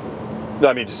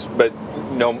 I mean, but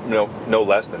no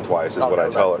less than twice is what I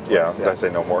tell her. Yeah, did I say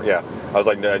no more? Yeah, I was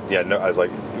like, no, I was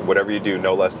like, whatever you do,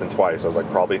 no less than twice. I was like,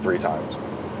 probably 3 times.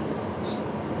 Just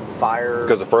fire.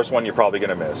 Because the first one you're probably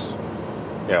gonna miss.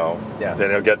 You know. Yeah. Then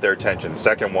it'll get their attention.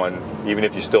 Second one, even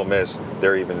if you still miss,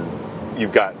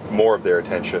 you've got more of their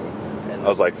attention. And I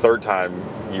was like, third time,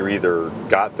 you either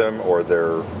got them or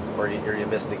they're. Or you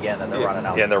missed again and they're running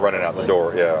out. Yeah, and they're running out the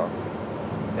door. Yeah.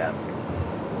 Yeah.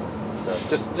 So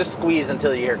just squeeze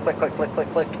until you hear click, click, click,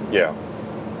 click, click. Yeah.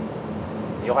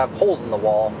 You'll have holes in the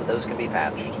wall, but those can be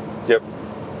patched. Yep.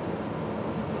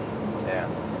 Yeah.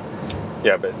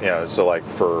 Yeah, but so like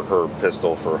for her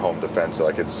pistol for home defense,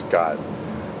 like it's got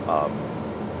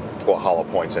hollow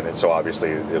points in it, so obviously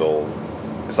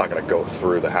it's not going to go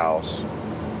through the house.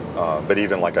 But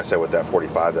even like I said with that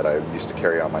 45 that I used to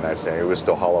carry on my nightstand, it was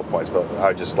still hollow points. But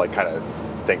I just like kind of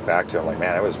think back to it, I'm like,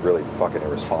 man, that was really fucking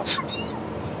irresponsible.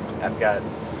 I've got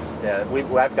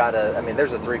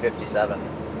there's a 357.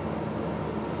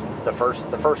 The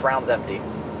first round's empty.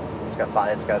 It's got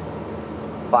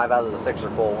 5 out of the 6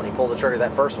 are full. When you pull the trigger,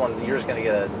 that first one, you're just going to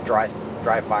get a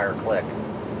dry fire click.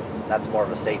 That's more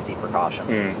of a safety precaution.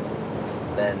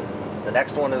 Then the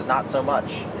next one is not so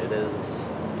much. It is.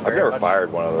 I've never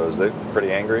fired one of those. They're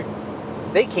pretty angry.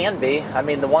 They can be. I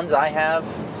mean, the ones I have.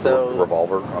 So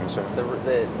revolver, I'm assuming.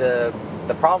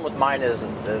 The problem with mine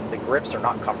is the grips are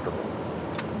not comfortable.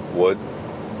 Wood.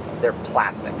 They're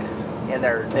plastic, and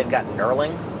they've got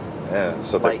knurling. Yeah,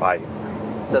 so they bite.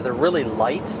 So they're really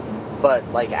light, but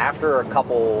like after a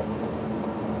couple,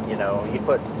 you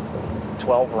put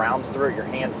 12 rounds through it, your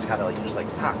hand is kind of like, you're just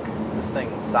like, fuck, this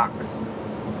thing sucks.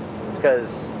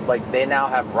 Because like they now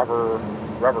have rubber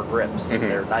grips, and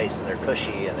they're nice and they're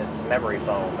cushy, and it's memory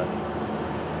foam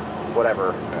and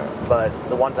whatever. Yeah. But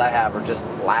the ones I have are just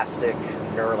plastic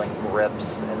knurling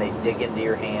grips, and they dig into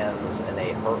your hands and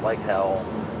they hurt like hell.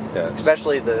 Yeah,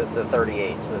 especially the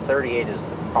 38. The 38 is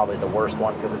probably the worst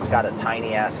one because it's got a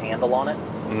tiny ass handle on it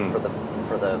for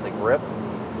the grip.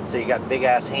 So you got big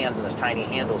ass hands and this tiny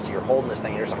handle, so you're holding this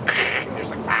thing, and you're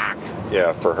just like fuck.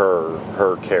 Yeah, for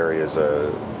her carry is a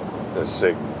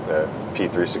SIG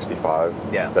P365.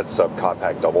 Yeah, that's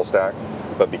subcompact double stack,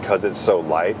 but because it's so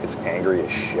light, it's angry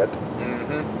as shit.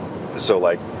 So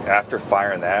like after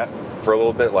firing that for a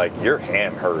little bit, like your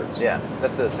hand hurts. Yeah,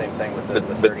 that's the same thing with the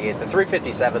 38. The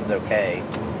 357's okay.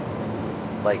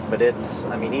 Like, but it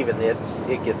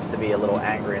gets to be a little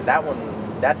angry, and that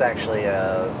one, that's actually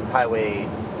a highway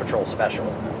patrol special.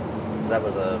 So that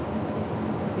was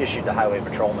issued to highway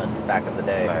patrolmen back in the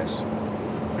day. Nice.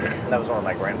 That was one of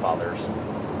my grandfather's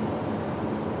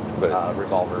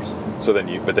revolvers. So then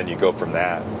you go from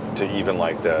that to even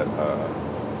like the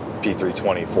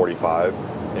P320 45,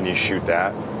 and you shoot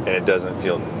that, and it doesn't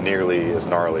feel nearly as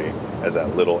gnarly as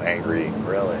that little angry.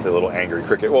 Really? The little angry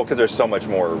cricket. Well, because there's so much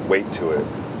more weight to it.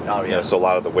 Oh yeah. So a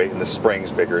lot of the weight, and the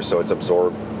spring's bigger, so it's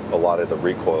absorbed a lot of the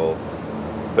recoil.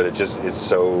 But it's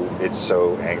so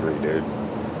angry, dude.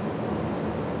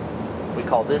 We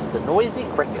call this the noisy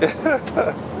cricket.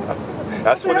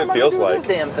 That's what it feels like. This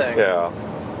damn thing. Yeah.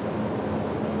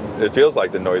 It feels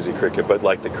like the noisy cricket, but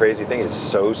like the crazy thing is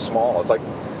so small. It's like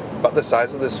about the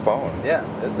size of this phone. Yeah,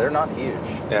 they're not huge.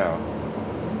 Yeah.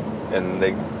 And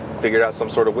they figured out some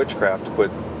sort of witchcraft to put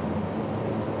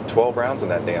 12 rounds in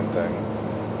that damn thing.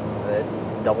 They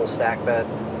double stack that.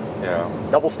 Yeah.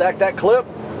 Double stack that clip.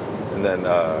 And then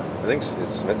I think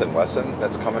it's Smith & Wesson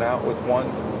that's coming out with one.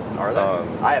 Are they?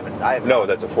 I haven't. No,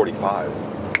 that's a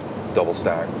 45 double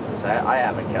stack. Since I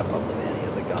haven't kept up with any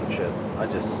of the gun shit.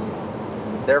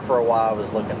 There for a while I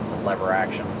was looking at some lever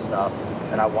action stuff,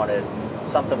 and I wanted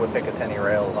something with Picatinny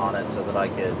rails on it so that I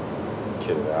could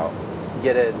kit it out.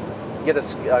 Get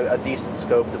a decent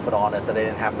scope to put on it, that I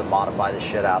didn't have to modify the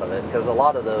shit out of it. Because a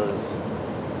lot of those,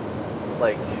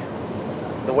 like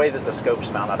the way that the scopes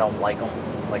mount, I don't like them.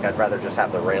 Like I'd rather just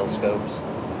have the rail scopes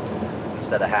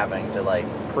instead of having to like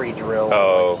pre-drill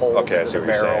holes into the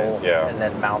barrel and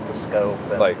then mount the scope.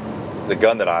 And like the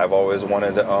gun that I've always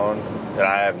wanted to own, and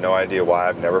I have no idea why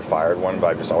I've never fired one, but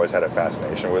I've just always had a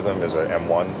fascination with them, is an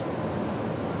M1.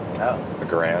 Oh. A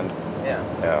Grand. Yeah.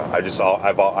 Yeah. I've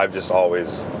just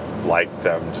always liked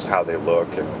them, just how they look,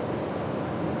 and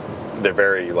they're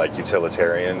very like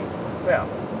utilitarian. Yeah.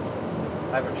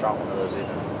 I haven't shot one of those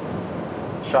either.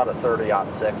 Shot a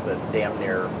 30-06 that damn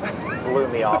near blew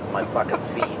me off my fucking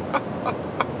feet.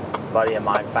 A buddy of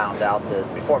mine found out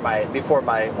that before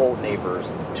my old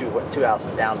neighbors, two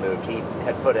houses down, moved, he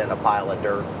had put in a pile of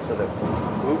dirt so that,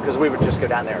 because we would just go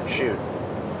down there and shoot.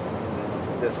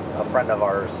 A friend of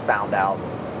ours found out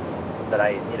that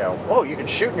oh, you can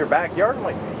shoot in your backyard? I'm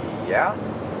like, yeah.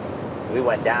 we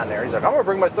went down there. He's like, I'm going to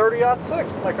bring my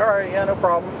 30-06. I'm like, all right, yeah, no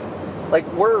problem. Like,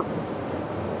 we're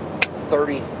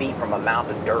 30 feet from a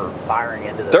mound of dirt firing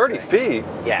into this 30 thing. feet?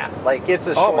 Yeah. Like, it's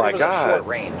a short, Oh my it was God. a short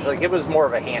range. Like, it was more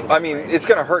of a handgun I mean, range. it's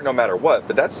going to hurt no matter what,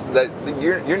 but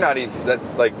you're not even, that,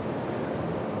 like,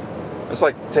 it's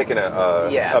like taking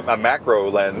a macro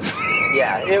lens.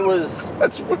 Yeah, it was.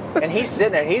 That's And he's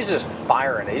sitting there, and he's just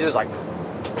firing. He's just like,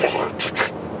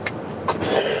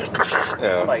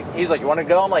 yeah. like, he's like, you want to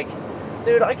go? I'm like,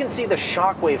 dude, I can see the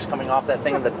shockwaves coming off that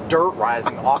thing and the dirt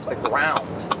rising off the ground.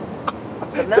 I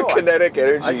said, no. The kinetic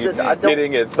energy I don't,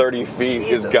 hitting at 30 feet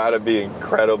has got to be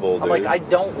incredible, dude. I'm like, I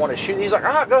don't want to shoot. He's like,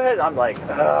 go ahead. I'm like,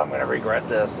 I'm going to regret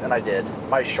this. And I did.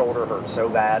 My shoulder hurt so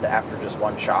bad after just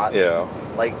one shot. Yeah.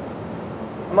 Like,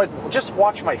 I'm like, just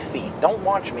watch my feet. Don't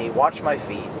watch me. Watch my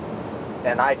feet.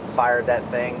 And I fired that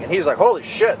thing. And he was like, holy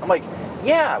shit. I'm like,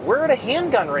 yeah, we're at a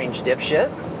handgun range,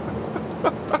 dipshit.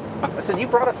 I said, you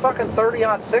brought a fucking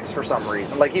 30-06 for some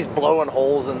reason. Like, he's blowing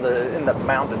holes in the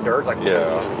mound of dirt. It's like,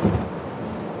 yeah.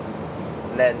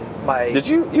 And then Did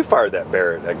you fired that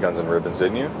Barrett at Guns N' Ribbons,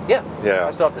 didn't you? Yeah. Yeah. I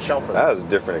still have the shell for that. That was a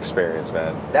different experience,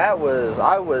 man.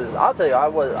 I'll tell you,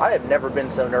 I have never been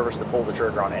so nervous to pull the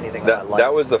trigger on anything in my life.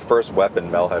 That was the first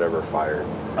weapon Mel had ever fired.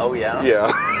 Oh, yeah?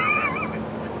 Yeah.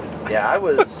 Yeah,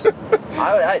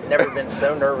 I had never been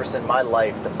so nervous in my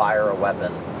life to fire a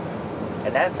weapon.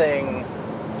 And that thing,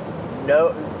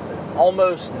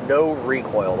 almost no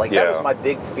recoil. Like, that was my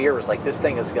big fear, was like, this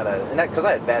thing is gonna, and because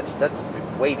I had that's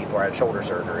way before I had shoulder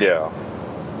surgery. Yeah.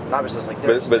 And I was just like,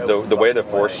 but the way the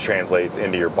force translates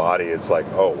into your body, it's like,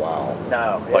 oh wow.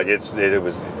 No. Like I was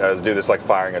doing this like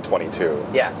firing a 22.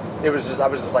 Yeah. I was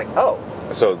just like, oh.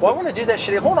 So I want to do that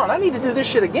shit. Hold on, I need to do this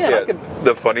shit again. Yeah,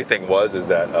 the funny thing was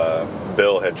that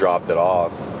Bill had dropped it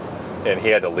off, and he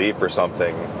had to leave for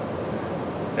something,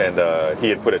 and he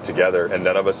had put it together, and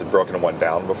none of us had broken one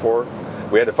down before.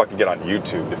 We had to fucking get on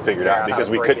YouTube to figure it out because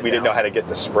we didn't know how to get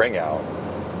the spring out.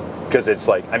 Because it's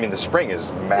like, I mean, the spring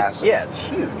is massive. It's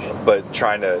huge. But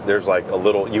there's like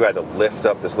you had to lift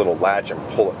up this little latch and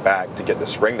pull it back to get the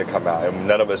spring to come out, and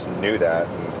none of us knew that.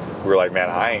 And we were like, man,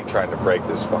 I ain't trying to break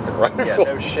this fucking rifle. Yeah,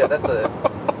 no shit. That's a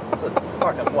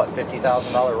fucking, what,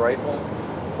 $50,000 rifle?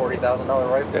 $40,000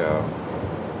 rifle? Yeah.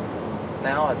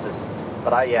 Now it's just,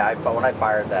 but when I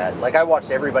fired that, like, I watched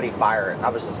everybody fire it, and I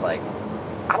was just like,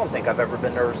 I don't think I've ever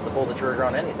been nervous to pull the trigger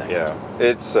on anything. Yeah.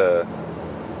 It's,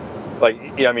 like,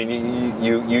 yeah, I mean,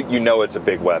 you know it's a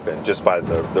big weapon just by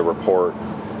the report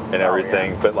and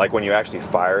everything. But like when you actually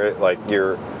fire it, like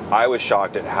I was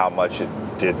shocked at how much it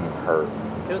didn't hurt.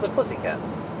 It was a pussycat.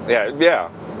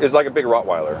 Yeah. It's like a big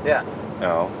Rottweiler. Yeah. You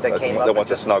know, that came up that wants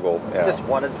to snuggle. Yeah. Just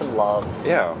wanted some loves.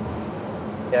 Yeah.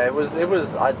 Yeah, it was. There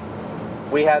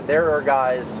are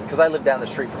guys, because I live down the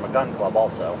street from a gun club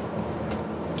also.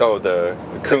 Oh, the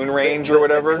Coon Range or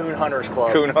whatever. The Coon Hunters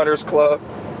Club. Coon Hunters Club.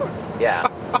 Yeah.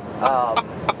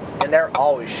 And they're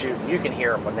always shooting. You can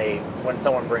hear them when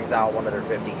someone brings out one of their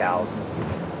 50 cals.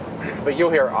 But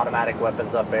you'll hear automatic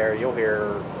weapons up there. You'll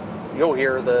hear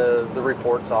the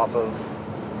reports off of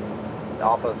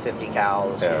 50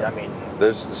 cals. Yeah. I mean,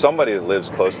 there's somebody that lives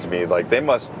close to me. Like, they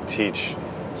must teach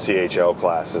CHL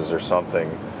classes or something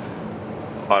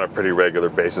on a pretty regular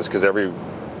basis, because every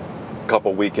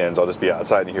couple weekends I'll just be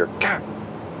outside and hear ka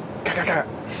ka ka ka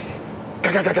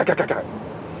ka ka ka ka ka ka.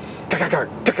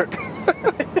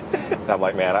 And I'm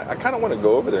like, man, I kind of want to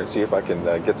go over there and see if I can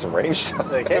get some range time.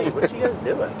 Like, hey, what you guys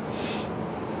doing?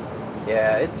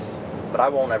 Yeah, but I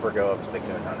won't ever go up to the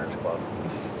Coon Hunters Club.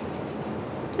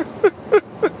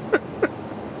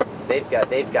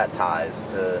 They've got ties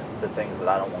to things that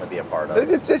I don't want to be a part of.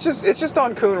 It's just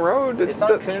on Coon Road. It's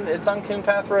on Coon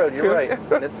Path Road. You're right.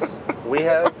 We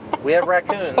have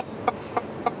raccoons,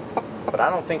 but I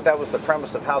don't think that was the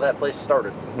premise of how that place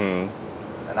started. Hmm.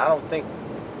 And I don't think.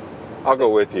 I'll go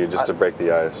with you just to break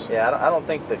the ice. Yeah, I don't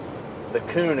think the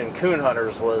coon and coon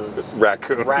hunters was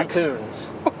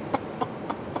raccoons.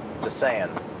 Just saying.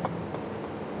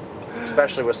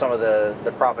 Especially with some of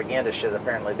the propaganda shit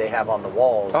apparently they have on the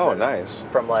walls. Oh, nice.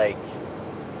 From like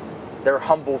their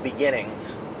humble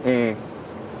beginnings.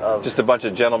 Of just a bunch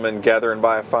of gentlemen gathering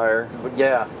by a fire.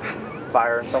 Yeah,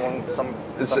 fire in some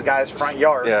guy's front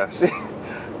yard. Yeah. See?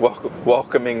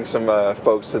 Welcoming some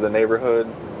folks to the neighborhood.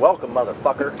 Welcome,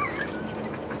 motherfucker.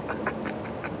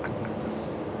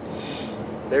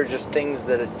 They're just things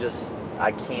that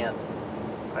I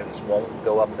just won't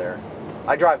go up there.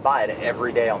 I drive by it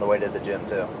every day on the way to the gym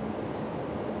too.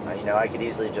 I could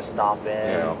easily just stop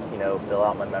in, fill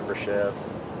out my membership,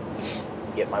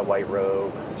 get my white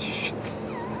robe. Shit.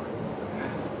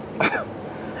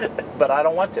 But I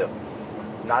don't want to.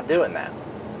 I'm not doing that.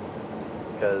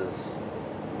 Because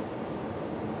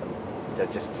I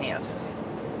just can't.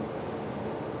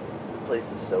 The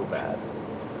place is so bad.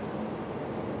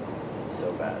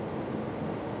 So bad.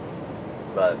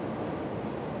 But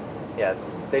yeah,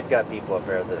 they've got people up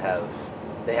there that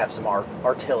have some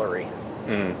artillery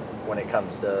when it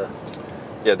comes to.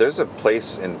 Yeah, there's a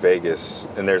place in Vegas,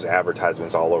 and there's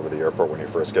advertisements all over the airport when you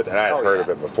first get there. And I had heard of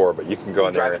it before, but you can go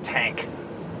in there. Drive a tank.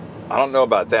 I don't know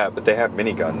about that, but they have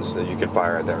miniguns that you can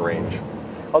fire at that range.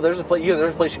 Oh, there's a place. Yeah,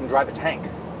 there's a place you can drive a tank.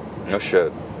 No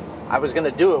shit. I was gonna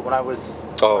do it when I was.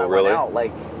 Oh, when I really? Went out.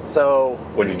 Like so.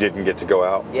 When you didn't get to go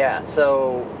out. Yeah.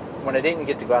 So when I didn't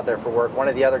get to go out there for work, one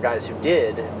of the other guys who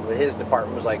did with his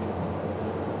department was like,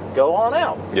 "Go on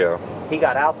out." Yeah. He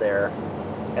got out there,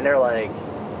 and they're like,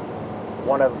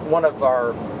 one of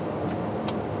our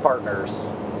partners.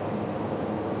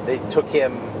 They took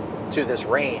him to this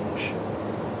range.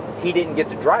 He didn't get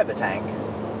to drive a tank,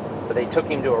 but they took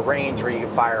him to a range where you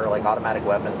could fire like automatic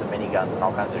weapons and miniguns and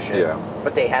all kinds of shit. Yeah.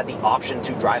 But they had the option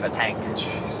to drive a tank.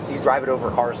 Jesus. You drive it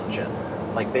over cars and shit.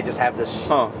 Like they just have this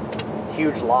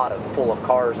huge lot full of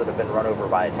cars that have been run over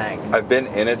by a tank. I've been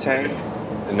in a tank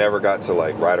and never got to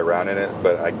like ride around in it,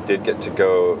 but I did get to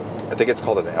go. I think it's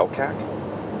called an LCAC.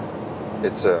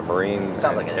 It's a marine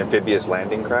amphibious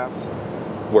landing craft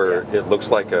where it looks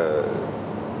like a.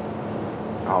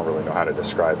 I don't really know how to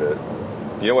describe it.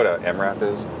 You know what an MRAP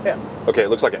is? Yeah. Okay, it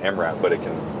looks like an MRAP, but it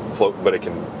can float. But it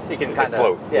can. You can kind of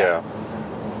float. Yeah.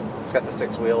 It's got the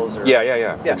 6 wheels. Or, yeah.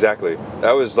 Exactly.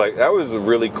 That was a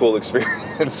really cool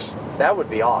experience. That would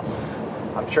be awesome.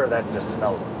 I'm sure that just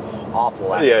smells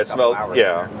awful. After it smells.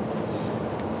 Yeah.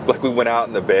 Like we went out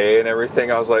in the bay and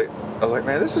everything. I was like,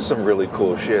 man, this is some really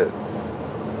cool shit.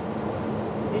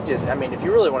 If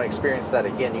you really want to experience that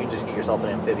again, you can just get yourself an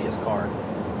amphibious car.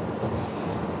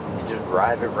 You just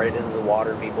drive it right into the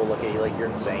water. People look at you like you're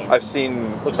insane. I've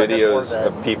seen videos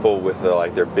of people with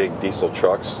their big diesel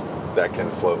trucks that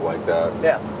can float like that.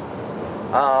 Yeah.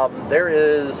 There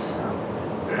is.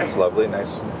 That's lovely.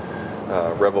 Nice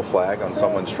rebel flag on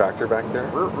someone's tractor back there.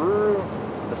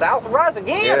 The South will rise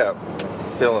again. Yeah.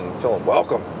 Feeling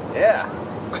welcome. Yeah.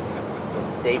 It's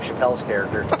Dave Chappelle's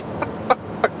character.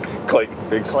 Clayton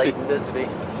Bigsby. Clayton Bigsby.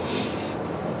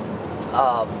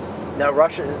 Now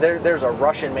there's a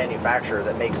Russian manufacturer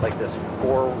that makes like this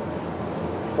four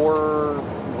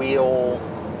wheel.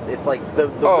 It's like the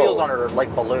wheels on it are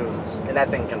like balloons, and that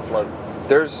thing can float.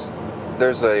 There's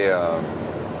a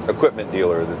equipment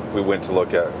dealer that we went to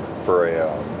look at for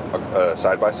a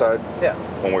side by side. Yeah.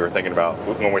 When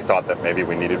we thought that maybe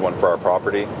we needed one for our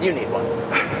property. You need one.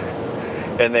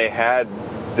 And they had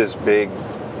this big.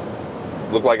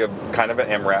 Looked like a kind of an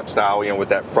MRAP style, with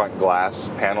that front glass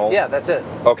panel. Yeah, that's it.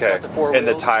 Okay. It's got the and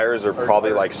the tires are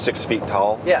probably like 6 feet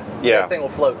tall. Yeah. That thing will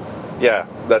float. Yeah,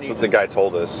 that's what the guy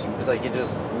told us. It's like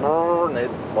and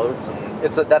it floats, and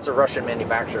that's a Russian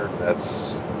manufacturer.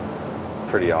 That's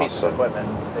pretty awesome. Piece of equipment.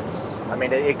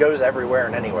 It goes everywhere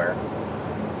and anywhere.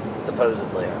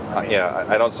 Supposedly.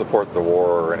 I don't support the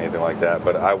war or anything like that,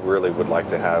 but I really would like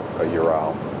to have a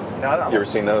Ural. No, I don't. You ever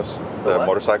seen those? The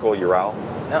motorcycle Ural?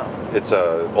 No. It's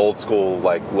a old school,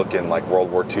 looking like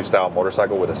World War II style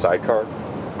motorcycle with a sidecar.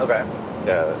 Okay.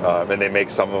 Yeah, and they make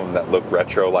some of them that look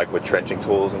retro, like with trenching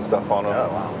tools and stuff on them. Oh,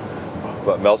 wow.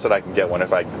 But Mel said I can get one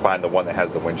if I can find the one that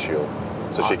has the windshield,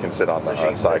 so she can sit on the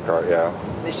sidecar. Yeah.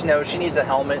 She needs a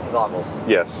helmet and goggles.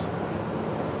 Yes.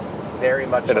 Very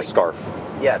much. And a scarf.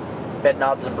 Yeah, bed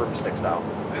knobs and broomstick style.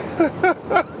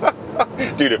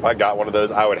 Dude, if I got one of those,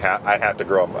 I'd have to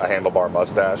grow a handlebar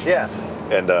mustache. Yeah.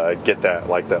 And get that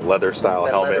leather style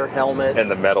helmet. Leather helmet. And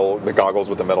the goggles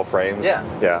with the metal frames. Yeah.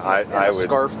 Yeah, I would.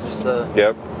 Scarf, just the.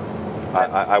 Yep.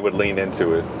 I would lean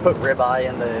into it. Put ribeye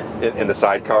in the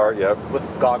sidecar. Yep.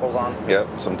 With goggles on. Yep.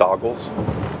 Some doggles.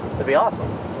 That'd be awesome.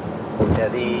 Yeah.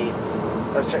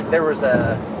 There was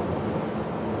a.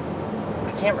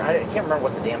 I can't remember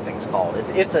what the damn thing's called.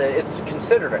 It's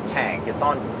considered a tank. It's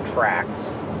on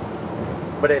tracks,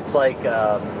 but it's like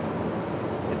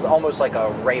it's almost like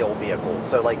a rail vehicle.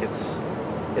 So like it's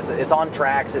on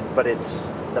tracks, but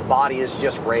the body is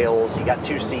just rails. You got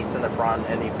 2 seats in the front,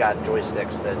 and you've got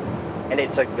joysticks and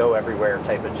it's a go everywhere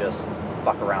type of just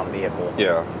fuck around vehicle.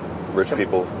 Yeah, rich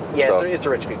people. Yeah, stuff. it's a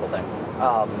rich people thing.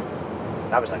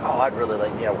 I was like, I'd really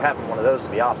like, having one of those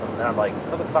would be awesome. And then I'm like,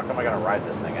 how the fuck am I going to ride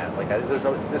this thing at? Like,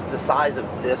 it's the size of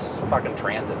this fucking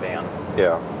transit van.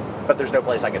 Yeah. But there's no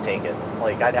place I could take it.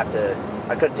 Like,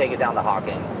 I couldn't take it down to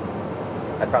Hocking.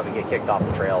 I'd probably get kicked off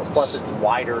the trails. Plus, it's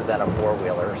wider than a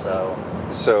 4-wheeler, so.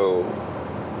 So,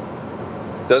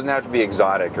 doesn't have to be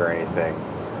exotic or anything,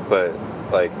 but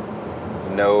like,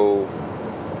 no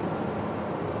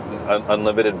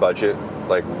unlimited budget.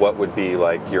 Like, what would be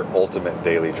like your ultimate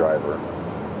daily driver?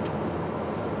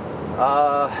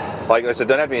 Like I said,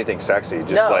 don't have to be anything sexy.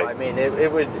 Just no, like I mean,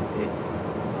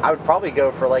 I would probably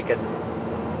go for like a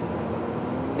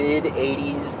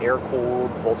mid-80s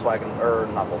air-cooled Volkswagen, or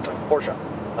not Volkswagen, Porsche.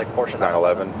 Like Porsche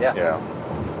 911. Yeah.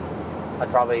 I'd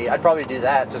probably do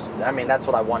that. Just, I mean, that's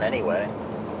what I want anyway.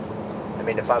 I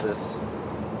mean, if I was,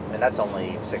 and that's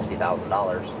only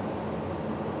 $60,000.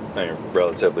 I mean,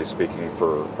 relatively speaking,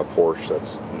 for a Porsche,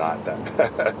 that's not that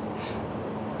bad.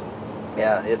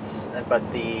 Yeah, but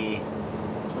I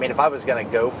mean, if I was gonna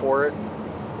go for it,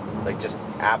 like just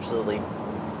absolutely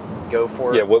go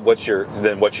for it. Yeah. What's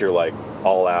your like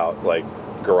all out like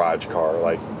garage car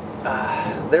like?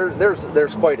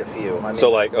 There's quite a few. I mean, So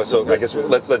like, I guess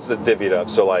let's divvy it up.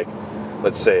 So like,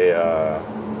 let's say,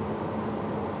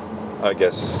 I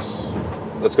guess,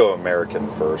 let's go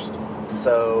American first.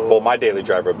 So, Well, my daily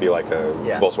driver would be like a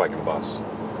Yeah. Volkswagen bus.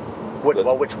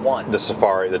 which one? The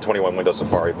Safari, the 21 window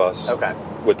Safari bus. Okay.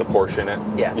 With the Porsche in it.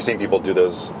 Yeah. You've seen people do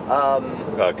those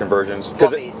conversions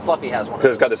Fluffy has one.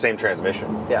 because it's got the same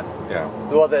transmission. Yeah. Yeah.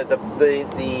 Well,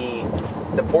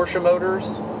 the Porsche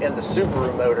motors and the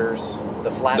Subaru motors,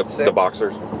 the flat six. The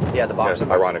Boxers. Yeah, the Boxer.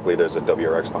 Yeah, ironically, there's a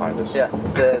WRX behind us. Yeah,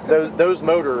 those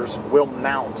motors will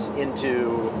mount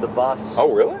into the bus.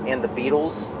 Oh, really? And the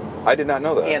Beetles I did not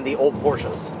know that. and the old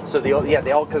Porsches. So they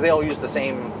all use the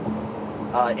same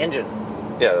engine.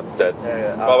 Yeah, that.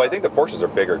 I I think the Porsches are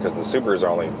bigger because the Subarus are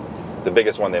only. The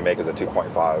biggest one they make is a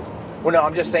 2.5. Well, no,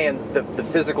 I'm just saying the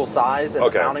physical size and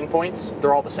Okay. the mounting points,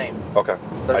 they're all the same. Okay.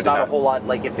 There's not a whole lot.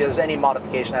 Like if there's any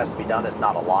modification that has to be done, it's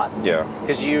not a lot. Yeah.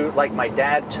 Because like my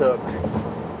dad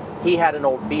he had an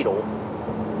old Beetle,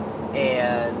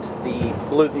 and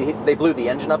they blew the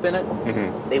engine up in it.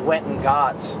 Mm-hmm. They went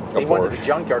to the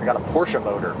junkyard, got a Porsche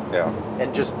motor, Yeah.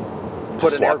 and just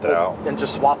put an air swapped it out. and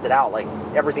just swapped it out. Like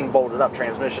everything bolted up,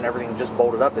 transmission, everything just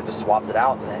bolted up. They just swapped it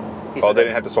out, and he said They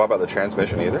didn't have to swap out the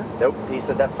transmission either? Nope. He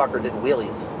said that fucker did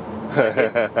wheelies.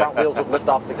 Front wheels would lift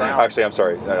off the ground. Actually, I'm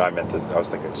sorry. I was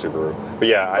thinking Subaru. But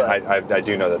yeah, I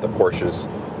do know that the Porsches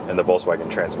and the Volkswagen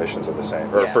transmissions are the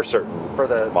same, or Yeah. for certain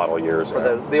model years. For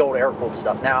the old air-cooled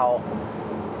stuff. Now,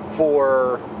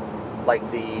 for like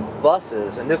the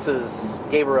buses, and this is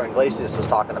Gabriel Iglesias was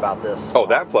talking about this. Oh,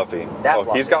 that Fluffy.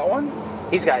 Fluffy. He's got one?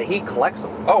 He collects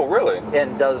them. Oh, really?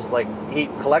 And does he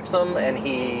collects them and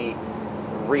he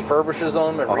refurbishes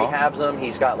them and rehabs them.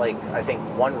 He's got I think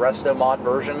one Resto Mod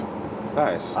version.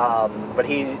 Nice. But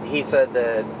he said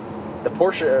that the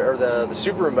Porsche or the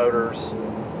Subaru motors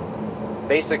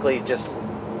basically just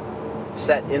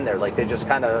set in there. Like they just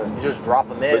you just drop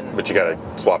them in. But you got to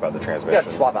swap out the transmission. You have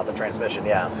to swap out the transmission,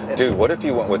 yeah. Dude, what if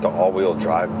you went with the all-wheel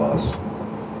drive bus?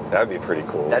 That'd be pretty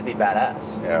cool. That'd be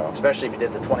badass. Yeah. Especially if you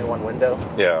did the 21 window.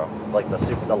 Yeah. Like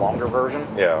the longer version.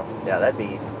 Yeah. Yeah, that'd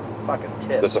be fucking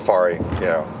tits. The Safari,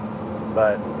 yeah.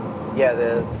 But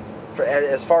yeah,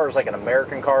 as far as like an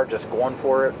American car, just going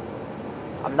for it,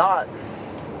 I'm not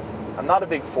a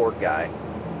big Ford guy.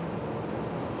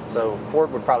 So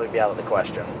Ford would probably be out of the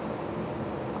question.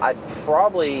 I'd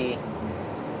probably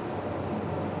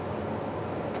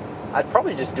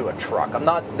just do a truck. I'm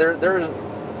not there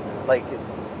like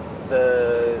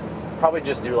probably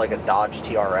just do like a Dodge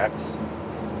TRX.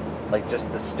 Like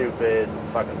just the stupid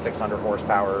fucking 600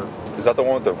 horsepower. Is that the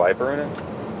one with the Viper in it?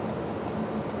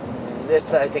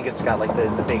 I think it's got like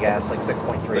the big ass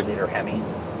 6.3 liter Hemi.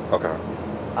 Okay.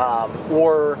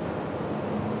 Or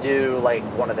do like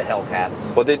one of the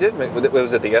Hellcats. Well, they did make.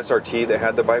 Was it the SRT that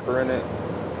had the Viper in it?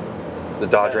 The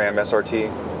Dodge Ram SRT.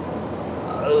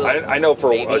 I know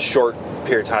for maybe. a short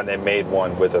period of time they made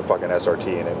one with a fucking SRT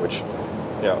in it, which,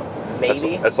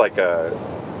 maybe that's like a.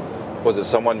 Was it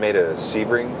someone made a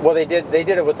Sebring? Well, they did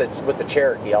it with the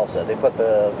Cherokee also. They put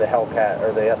the Hellcat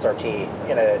or the SRT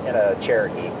in a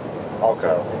Cherokee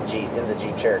also in the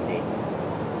Jeep Cherokee.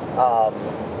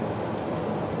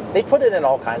 They put it in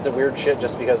all kinds of weird shit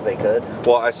just because they could.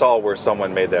 Well, I saw where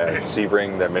someone made that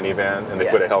Sebring, that minivan, and they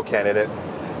put a Hellcat in it,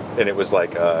 and it was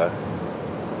like.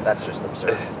 That's just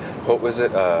absurd. What was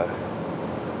it?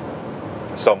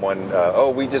 Someone,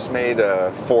 we just made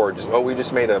a Ford. We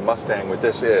just made a Mustang with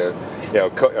this.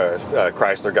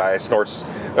 Chrysler guy snorts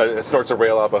a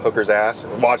rail off a hooker's ass.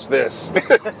 Watch this.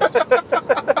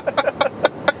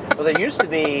 Well, there used to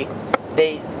be,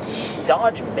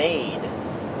 Dodge made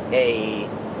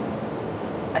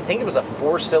I think it was a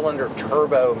 4-cylinder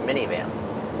turbo minivan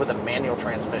with a manual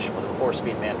transmission, with a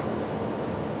 4-speed manual.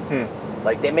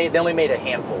 Like they only made a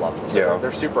handful of them, so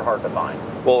they're super hard to find.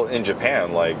 Well, in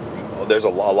Japan, there's a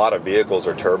lot of vehicles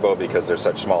are turbo because they're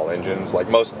such small engines.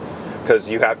 Because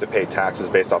you have to pay taxes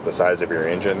based off the size of your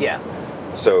engine. Yeah.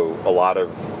 So a lot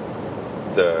of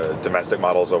the domestic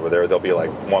models over there, they'll be like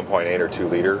 1.8 or 2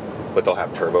 liter, but they'll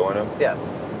have turbo in them. Yeah.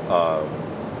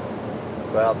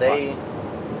 Well,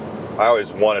 I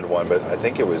always wanted one, but I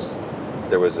think it was a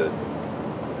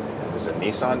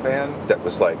Nissan van that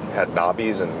was like had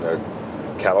knobbies and a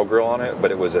cattle grill on it,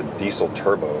 but it was a diesel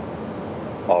turbo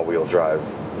all-wheel drive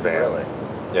van. Really?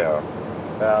 Yeah.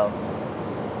 Well,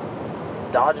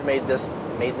 Dodge made this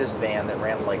van that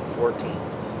ran like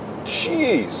 14s.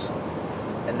 Jeez.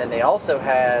 And then they also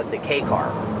had the K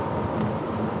car.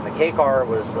 The K car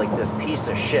was like this piece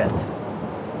of shit,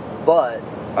 but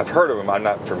I've heard of them. I'm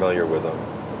not familiar with them.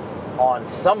 on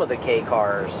some of the K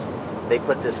cars, they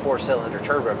put this 4-cylinder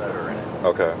turbo motor in it.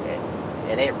 Okay.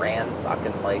 And it ran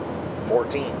fucking like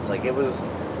 14s. Like it was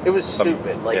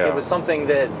stupid. Like yeah. it was something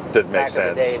that Didn't make back sense.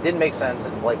 in the day, it didn't make sense.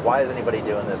 And like, why is anybody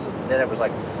doing this? And then it was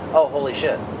like, oh, holy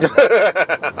shit.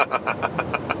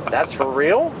 That's for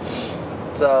real?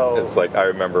 So It's like, I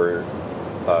remember,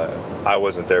 I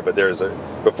wasn't there, but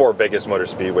before Vegas Motor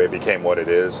Speedway became what it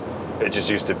is, it just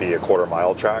used to be a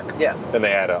quarter-mile track. Yeah. And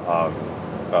they had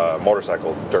a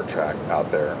motorcycle dirt track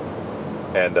out there.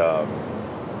 And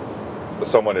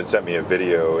someone had sent me a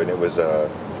video, and it was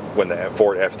when the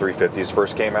Ford F-350s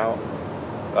first came out,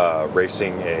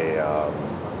 racing a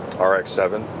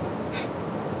RX-7.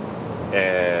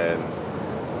 And,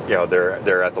 you know,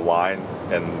 they're at the line,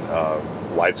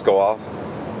 and lights go off,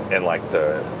 and like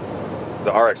the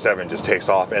RX-7 just takes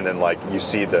off, and then like you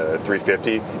see the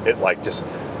 350, it like just,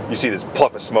 you see this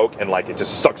puff of smoke, and like it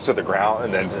just sucks to the ground,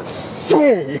 and then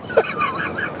boom.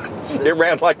 It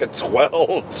ran like a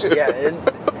 12 too. yeah,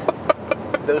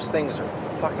 those things are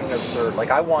fucking absurd. Like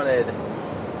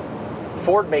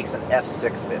Ford makes an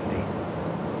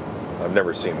F650. I've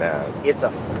never seen that. It's a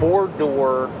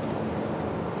 4-door.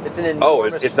 It's an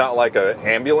enormous. It's not like an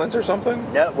ambulance or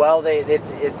something? No, well,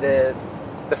 the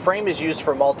frame is used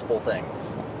for multiple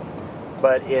things,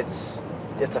 but it's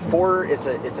an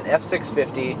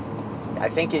F650. I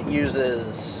think it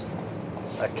uses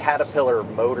a Caterpillar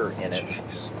motor in it.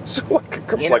 Jeez. So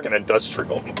like an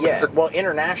industrial motor. Yeah, well,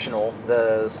 International,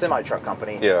 the semi-truck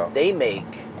company, Yeah. they make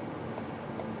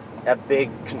a big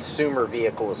consumer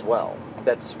vehicle as well.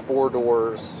 That's 4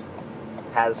 doors,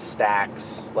 has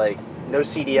stacks, like no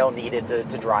CDL needed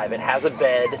to drive it, has a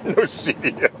bed. No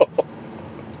CDL.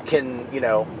 Can,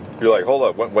 You're like, hold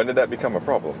up, when did that become a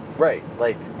problem? right,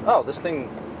 like, oh, this thing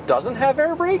doesn't have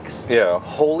air brakes? Yeah.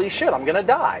 Holy shit, I'm gonna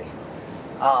die.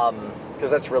 Because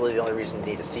that's really the only reason you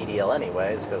need a CDL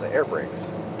anyway, is because of air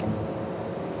brakes.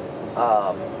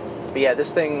 But yeah,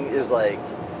 this thing is like,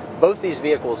 both these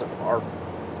vehicles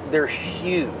they're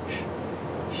huge.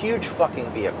 Huge fucking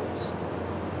vehicles.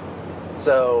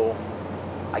 So,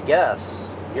 I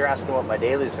guess, you're asking what my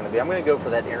daily is going to be. I'm going to go for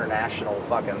that International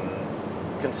fucking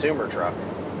consumer truck.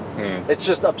 It's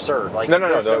just absurd. Like,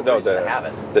 there's no reason to have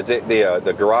it.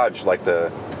 The garage, like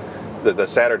the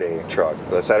Saturday truck,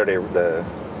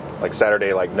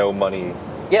 Saturday like no money.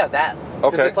 Yeah, that.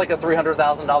 Because Okay. it's like a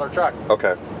 $300,000 truck.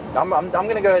 Okay. I'm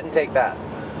going to go ahead and take that.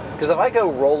 Because if I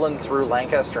go rolling through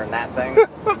Lancaster in that thing,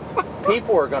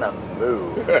 people are going to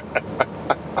move.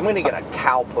 I'm going to get a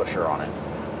cow pusher on it.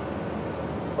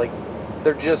 Like,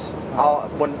 they're just,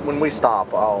 when we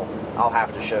stop, I'll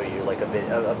have to show you like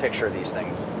a picture of these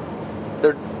things.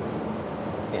 They're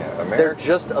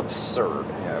just absurd.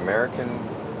 Yeah, American,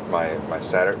 my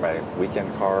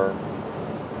weekend car,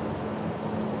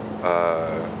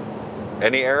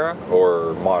 any era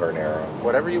or modern era?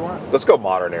 Whatever you want. Let's go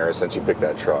modern era since you picked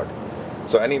that truck.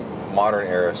 So any modern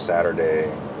era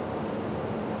Saturday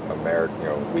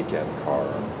American, weekend car.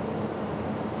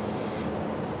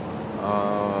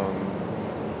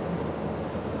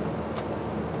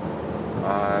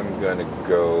 I'm gonna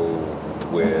go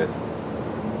with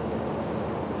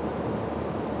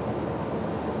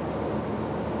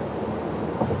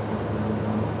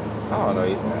I don't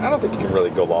know. I don't think you can really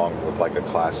go wrong with like a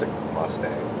classic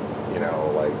Mustang.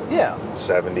 Like Yeah.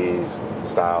 70s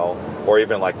style, or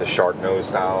even like the shark nose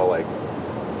style, like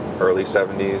early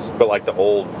 70s, but like the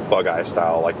old bug eye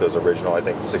style, like those original, I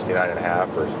think 69 and a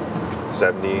half or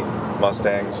 70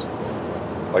 Mustangs,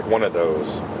 like one of those.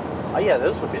 Oh yeah,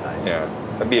 those would be nice. Yeah,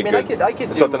 that'd be I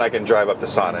could something do, I can drive up to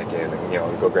Sonic and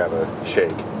go grab a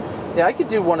shake. Yeah, I could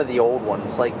do one of the old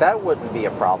ones. Like that wouldn't be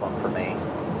a problem for me.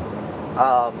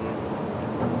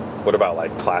 What about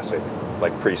like classic,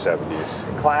 like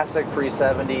pre-70s? Classic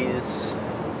pre-70s.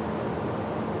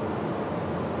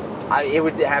 It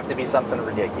would have to be something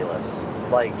ridiculous.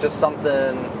 Like just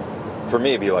something. For me,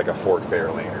 it'd be like a Ford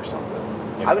Fairlane or something.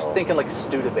 I was thinking like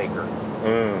Studebaker.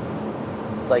 Mm.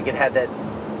 Like it had that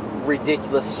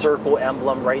ridiculous circle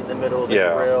emblem right in the middle of the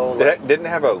grill. It didn't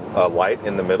have a light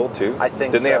in the middle too. I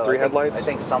think. Didn't they have so. three headlights? I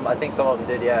think some of them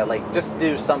did. Yeah, like just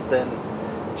do something,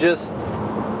 just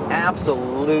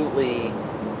absolutely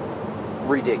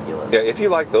ridiculous. Yeah, if you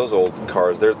like those old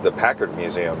cars, the Packard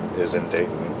Museum is in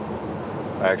Dayton.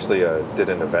 I actually did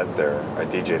an event there. I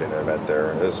DJ'd an event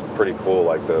there. It was pretty cool.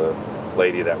 Like the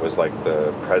lady that was like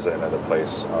the president of the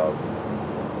place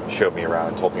showed me around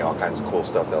and told me all kinds of cool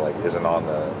stuff that like isn't on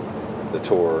the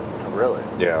tour. Oh, really?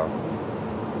 Yeah.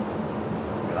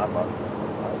 I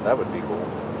mean, that would be cool.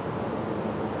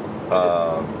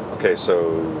 Okay,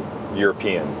 so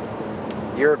European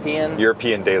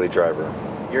daily driver.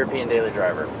 European daily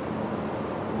driver.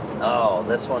 Oh,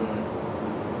 this one.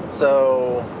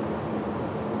 So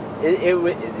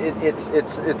it's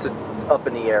up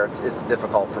in the air. It's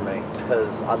difficult for me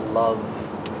because I love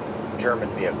German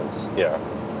vehicles. Yeah,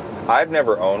 I've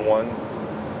never owned one.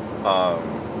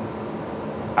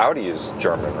 Audi is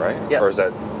German, right? Yes. Or is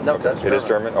that? No, okay. that's It is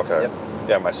German. Okay. Yep.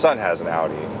 Yeah, my son has an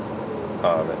Audi,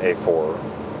 an A4,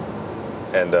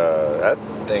 and that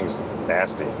thing's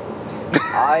nasty.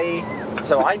 I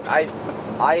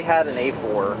had an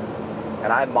A4,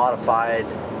 and I modified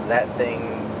that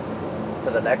thing to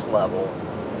the next level,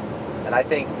 and I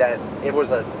think that it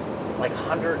was a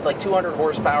 200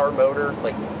 horsepower motor,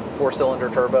 like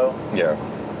 4-cylinder turbo. Yeah.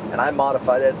 And I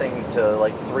modified that thing to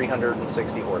like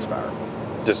 360 horsepower.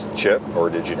 Just chip, or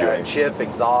did you do any? Chip,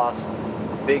 exhaust,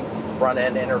 big front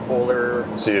end intercooler.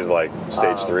 So you did like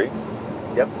stage 3?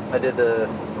 Yep, I did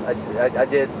I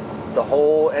did the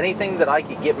whole, anything that I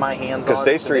could get my hands on. Because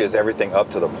stage 3 is everything up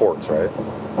to the ports, right?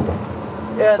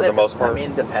 Yeah, for the most part. I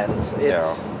mean, it depends.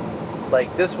 It's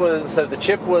like this was, so the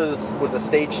chip was a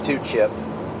stage 2 chip,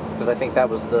 because I think that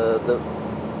was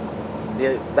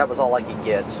that was all I could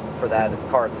get for that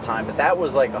car at the time. But that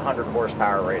was like 100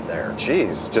 horsepower right there.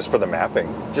 Jeez, just for the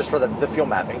mapping. Just for the fuel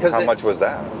mapping. How much was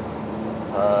that?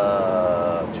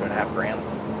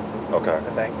 $2,500. Okay. I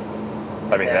think.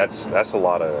 I mean, that's a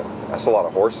lot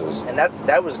of horses. And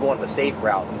that was going the safe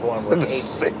route and going with the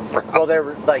safe route. Well,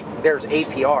 there's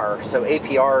APR. So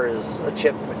APR is a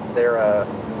chip. They're a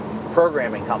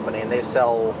programming company, and they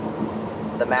sell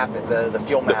the the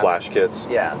fuel map. The flash kits.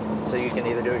 Yeah. So you can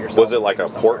either do it yourself. Was it like a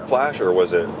port flash, or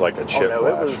was it like a chip no,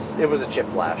 flash? it was a chip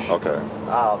flash. Okay.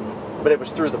 But it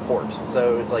was through the port,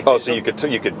 so it's like. Oh, so you could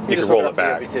roll it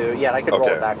back. Yeah, and I could roll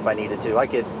it back if I needed to. I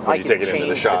could. But you take it into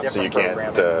the shop, so you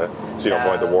can't. So you don't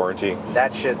void the warranty.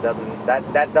 That shit doesn't.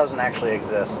 That doesn't actually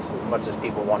exist as much as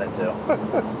people want it to.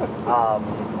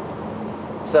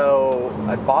 So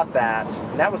I bought that,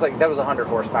 and that was 100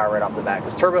 horsepower right off the bat,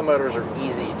 because turbo motors are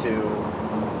easy to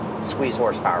squeeze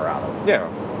horsepower out of. Yeah.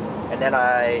 And then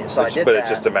I did that. But it's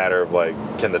just a matter of like,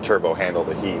 can the turbo handle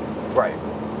the heat? Right.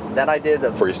 Then I did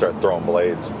before you start throwing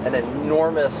blades. An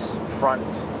enormous front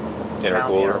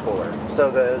intercooler.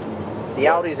 So the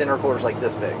Audi's intercooler is like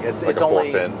this big. It's like it's a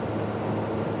only 4-fin.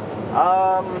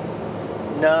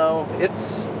 No,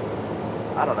 it's,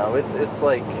 I don't know. It's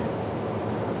like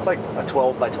a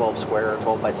 12 by 12 square,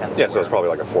 12 by 10 square. Yeah, so it's probably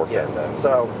like a 4-fin then.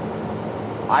 So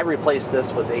I replaced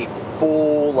this with a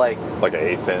full like an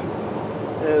 8-fin.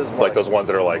 Like those ones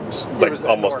that are like almost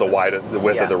enormous. the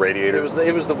width of the radiator.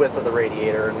 It was the width of the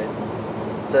radiator,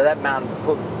 and so that mount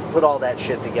put all that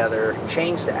shit together.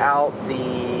 Changed out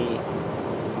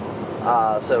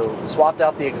so swapped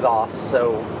out the exhaust.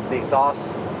 So the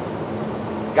exhaust,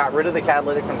 got rid of the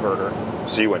catalytic converter.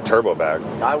 So you went turbo back.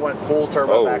 I went full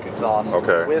turbo back exhaust.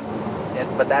 Okay.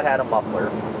 But that had a muffler,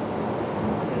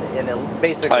 and it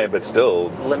basically. But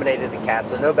still eliminated the cat,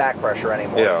 so no back pressure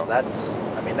anymore. Yeah. So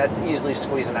that's easily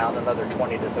squeezing out another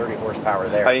 20 to 30 horsepower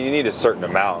there. I mean, you need a certain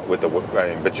amount with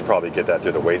but you probably get that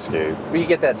through the wastegate. Well, you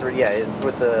get that through,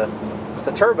 with the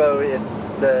turbo,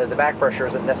 the back pressure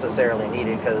isn't necessarily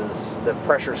needed, because the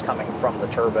pressure's coming from the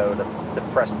turbo to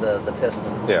press the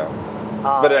pistons. Yeah.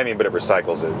 But it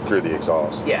recycles it through the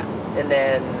exhaust. Yeah. And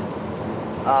then,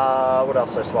 what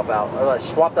else did I swap out? I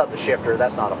swapped out the shifter.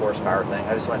 That's not a horsepower thing.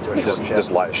 I just went to a short shift.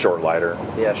 Just short, lighter.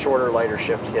 Yeah, shorter, lighter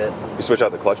shift kit. You switch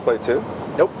out the clutch plate too?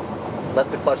 Nope. Left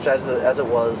the clutch as it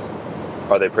was.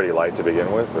 Are they pretty light to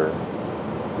begin with, or?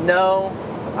 No.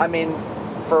 I mean,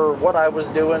 for what I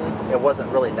was doing, it wasn't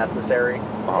really necessary.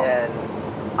 Oh. And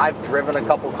I've driven a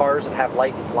couple cars that have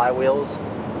light and flywheels,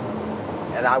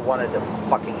 and I wanted to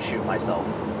fucking shoot myself.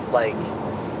 Like,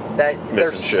 that.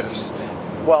 Missing shifts.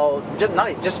 Well,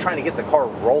 just trying to get the car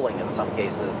rolling in some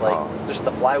cases. Like, just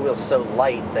the flywheel's so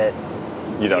light that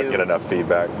you don't get enough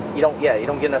feedback. You don't get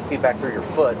enough feedback through your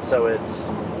foot, so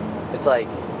it's like,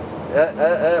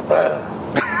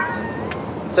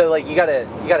 so like you gotta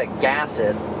gas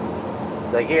it,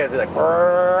 Like you gotta be like,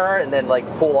 brrr, and then like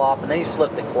pull off, and then you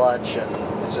slip the clutch,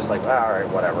 and it's just like, all right,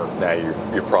 whatever. Now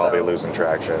you're probably losing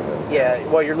traction. And, yeah,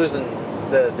 well, you're losing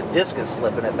the disc is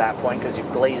slipping at that point because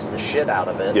you've glazed the shit out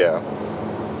of it. Yeah.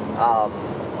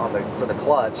 For the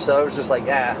clutch, so it was just like,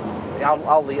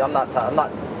 I'll leave. I'm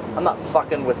not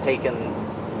fucking with taking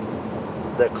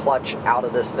the clutch out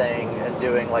of this thing and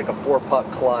doing like a 4-puck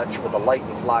clutch with a light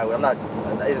and flywheel. I'm not.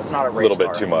 It's not a race little bit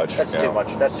car. too much. That's too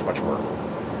much. That's too much work.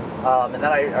 And then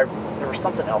there was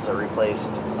something else I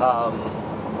replaced.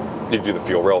 Did you do the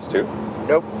fuel rails too?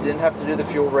 Nope, didn't have to do the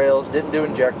fuel rails. Didn't do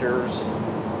injectors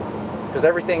because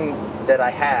everything that I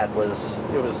had was.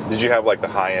 Did you have like the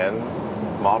high end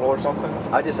model or something?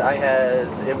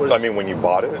 It was. I mean, when you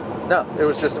bought it? No, it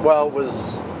was just. Well, it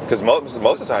was. Because most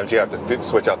of the times you have to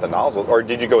switch out the nozzle, or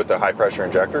did you go with the high pressure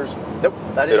injectors? Nope,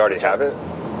 I didn't. It already have it.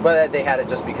 But they had it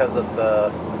just because of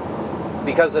the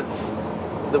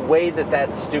way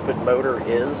that stupid motor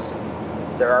is.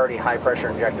 They're already high pressure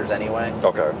injectors anyway.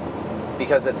 Okay.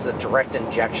 Because it's a direct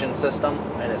injection system,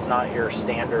 and it's not your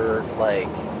standard like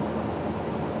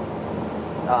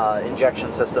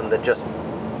injection system that just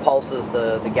pulses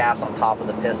the gas on top of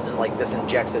the piston. Like this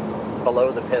injects it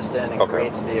below the piston and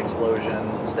creates the explosion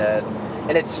instead.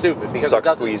 And it's stupid because suck,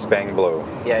 squeeze, bang, blow.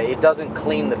 Yeah, it doesn't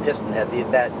clean the piston head.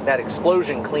 That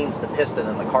explosion cleans the piston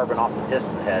and the carbon off the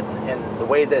piston head. And the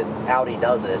way that Audi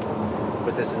does it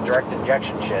with this direct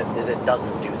injection shit is it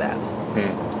doesn't do that.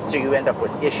 So you end up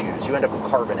with issues. You end up with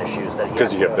carbon issues that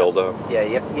because you get buildup. Yeah,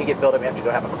 you get buildup. You have to go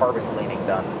have a carbon cleaning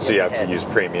done. So you have to use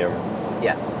premium.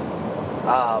 Yeah.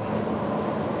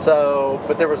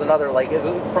 But there was another, like, it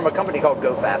was from a company called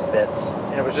Go Fast Bits,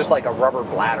 and it was just like a rubber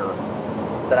bladder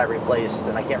that I replaced,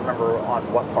 and I can't remember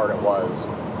on what part it was,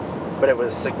 but it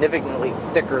was significantly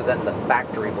thicker than the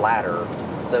factory bladder,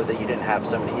 so that you didn't have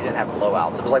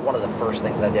blowouts. It was like one of the first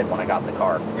things I did when I got the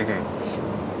car.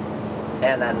 Mm-hmm.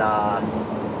 And then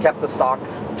kept the stock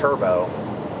turbo.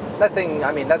 That thing,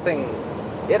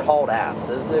 it hauled ass.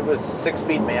 It was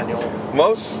 6-speed manual.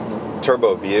 Most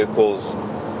turbo vehicles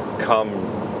come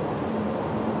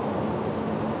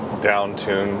down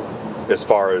tune as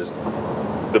far as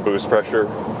the boost pressure.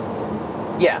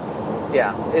 Yeah.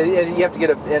 You have to get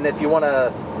and if you want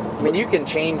to, you can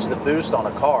change the boost on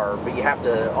a car, but you have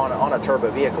to on a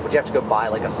turbo vehicle, but you have to go buy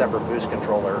like a separate boost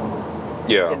controller.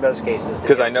 Yeah. In most cases.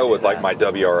 Because I know with like my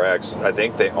WRX, I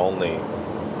think out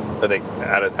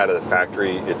of the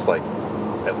factory, it's like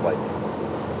at like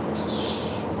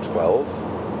 12.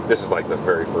 This is like the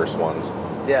very first ones.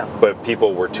 Yeah. But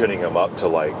people were tuning them up to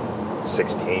like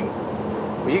 16.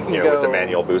 Well, you can go with the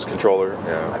manual boost controller.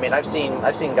 Yeah. I've seen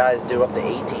guys do up to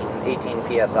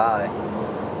 18 psi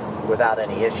without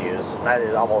any issues. And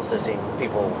I've also seen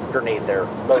people grenade their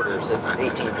motors at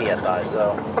 18 psi.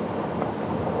 So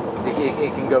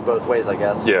it can go both ways, I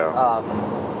guess. Yeah.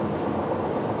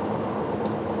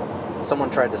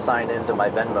 Someone tried to sign into my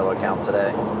Venmo account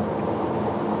today,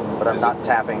 but I'm not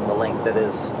tapping the link that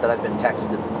I've been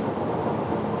texted.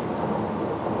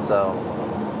 So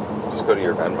just go to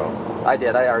your Venmo. I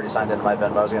did. I already signed into my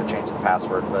Venmo. I was going to change the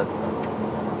password, but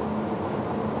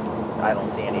I don't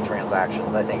see any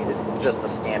transactions. I think it's just a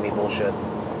scammy bullshit.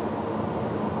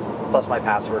 Plus, my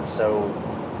password's so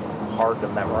hard to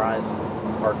memorize.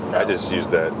 Hard to know. I just use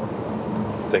that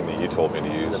thing that you told me to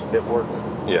use. The Bitwarden.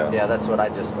 Yeah. Yeah, that's what I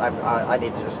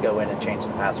need to just go in and change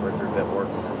the password through Bitwarden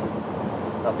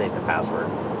and update the password,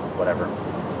 whatever.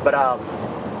 But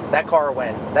that car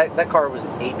was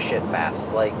apeshit fast,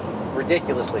 like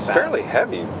ridiculously fast. It's fairly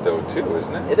heavy though too,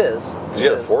 isn't it? It is. Did you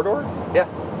have a 4-door? Yeah.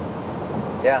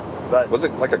 Yeah, but was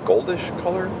it like a goldish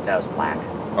color? No, it was black.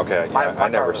 Okay, yeah, my I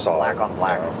never car saw black it. on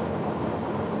black. No.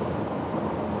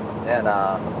 And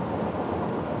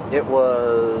it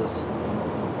was.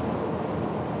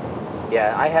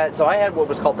 Yeah, I had what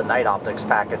was called the night optics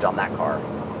package on that car.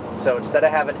 So instead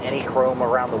of having any chrome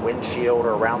around the windshield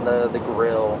or around the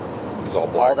grill, it was all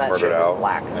black. All that shit was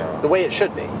black, the way it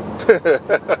should be.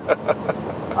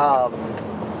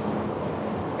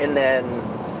 And then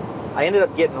I ended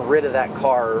up getting rid of that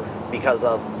car because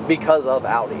of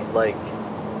Audi. Like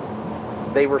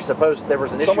there was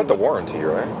an issue. Some with the warranty,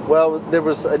 right? Well, there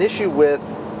was an issue with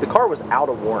the car was out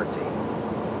of warranty.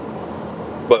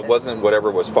 But wasn't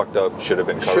whatever was fucked up should have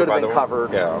been covered? Should have been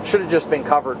covered. Yeah. Should have just been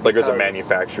covered. Like it was a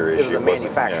manufacturer issue. It was a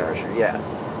manufacturer issue, yeah.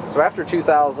 So after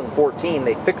 2014,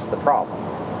 they fixed the problem.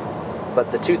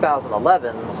 But the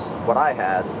 2011s, what I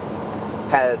had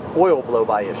oil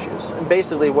blow-by issues. And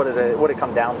basically what it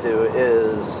come down to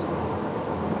is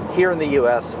here in the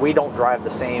U.S., we don't drive the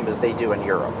same as they do in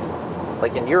Europe.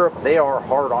 Like in Europe, they are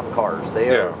hard on cars. They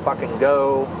are fucking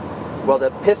go. Well,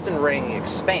 the piston ring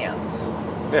expands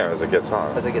Yeah, as it gets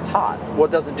hot. As it gets hot. Well,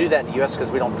 it doesn't do that in the U.S.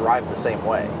 because we don't drive the same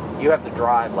way. You have to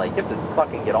drive, like, you have to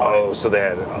fucking get on it. Oh, so they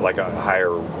had like a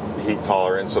higher heat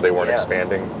tolerance, so they weren't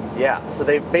expanding? Yeah, so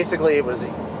they basically, it was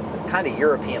kind of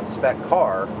European spec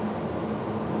car.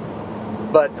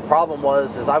 But the problem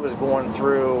was, is I was going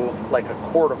through like a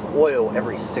quart of oil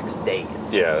every 6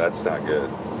 days. Yeah, that's not good.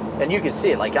 And you could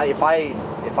see it. Like, if I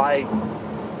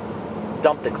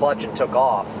dumped the clutch and took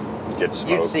off, Get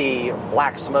smoke. you'd see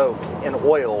black smoke and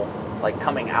oil like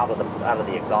coming out of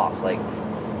the exhaust. Like,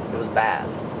 it was bad.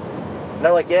 And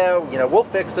they're like, yeah, we'll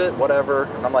fix it, whatever.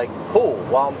 And I'm like, cool.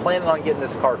 Well, I'm planning on getting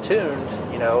this car tuned.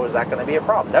 Is that going to be a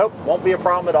problem? Nope, won't be a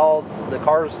problem at all. The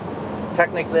car's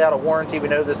technically out of warranty. We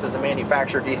know this is a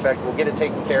manufacturer defect. We'll get it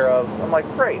taken care of. I'm like,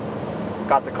 great.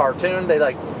 Got the car tuned. They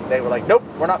were like, nope,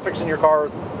 we're not fixing your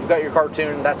car. You got your car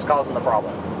tuned. That's causing the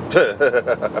problem.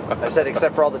 I said,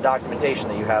 except for all the documentation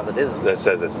that you have that isn't. That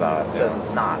says it's not. It says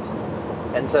it's not.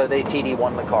 And so they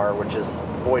TD1 the car, which is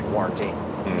void warranty.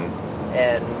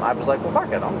 And I was like, well,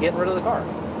 fuck it. I'm getting rid of the car.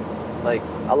 Like,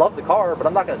 I love the car, but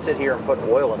I'm not going to sit here and put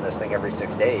oil in this thing every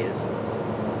 6 days.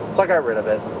 So I got rid of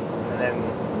it. And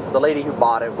then the lady who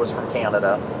bought it was from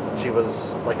Canada. She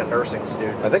was like a nursing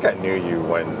student. I think I knew you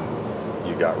when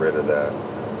you got rid of that.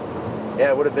 Yeah,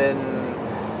 it would have been...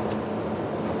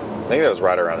 I think that was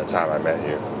right around the time I met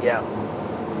you. Yeah.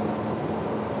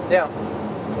 Yeah.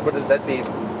 That'd be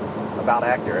about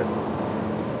accurate.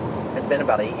 It'd been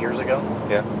about 8 years ago.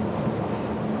 Yeah.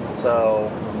 So,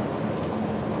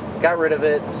 got rid of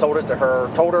it, sold it to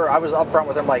her, told her, I was upfront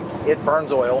with him, like, it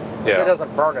burns oil. I said, it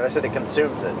doesn't burn it. I said, it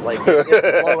consumes it. Like,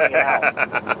 it's blowing it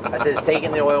out. I said, it's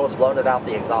taking the oil, it's blowing it out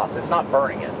the exhaust. It's not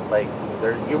burning it. Like,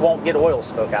 you won't get oil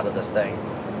smoke out of this thing.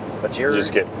 But you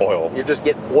just get oil. You just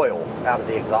get oil out of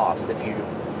the exhaust. If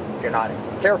you're not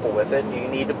careful with it, you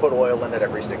need to put oil in it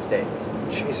every 6 days.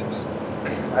 Jesus.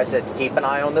 I said, keep an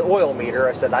eye on the oil meter.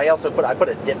 I said, I put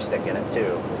a dipstick in it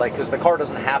too. Like, because the car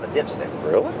doesn't have a dipstick.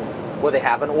 Really? Well, they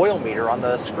have an oil meter on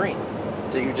the screen.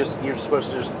 So you're supposed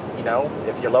to just,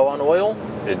 if you're low on oil,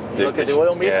 you look at the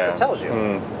oil meter, it tells you.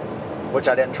 Which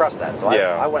I didn't trust that. So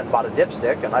I went and bought a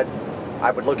dipstick, and I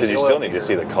would look at the oil meter. Because you still need to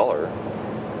see the color.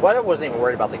 Well, I wasn't even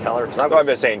worried about the color. I'm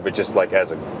just saying, but just like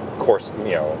as a course,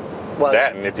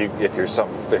 that, and if you're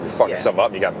fucking something up,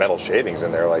 and you got metal shavings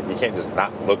in there, like you can't just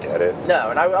not look at it. No,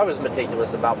 and I was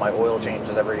meticulous about my oil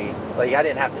changes I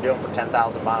didn't have to do them for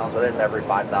 10,000 miles, but I did them every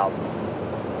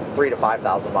 3 to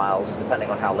 5,000 miles, depending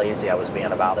on how lazy I was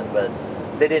being about it. But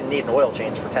they didn't need an oil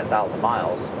change for 10,000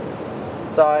 miles.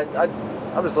 So I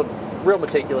was real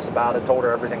meticulous about it, told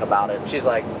her everything about it. She's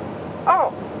like,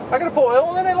 oh, I gotta put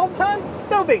oil in it all the time?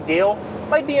 No big deal.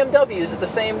 My BMW is the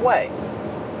same way.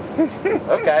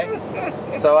 Okay.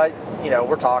 So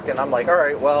we're talking. I'm like, all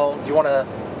right, well, do you want to...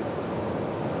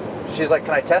 She's like,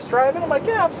 can I test drive it? I'm like,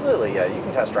 yeah, absolutely. Yeah, you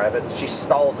can test drive it. She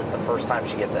stalls it the first time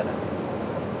she gets in it.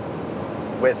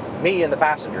 With me in the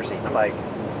passenger seat. I'm like,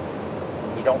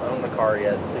 you don't own the car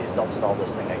yet. Please don't stall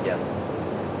this thing again.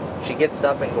 She gets it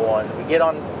up and going. We get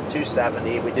on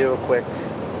 270. We do a quick...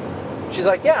 She's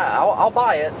like, yeah, I'll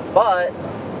buy it, but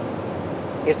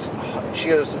she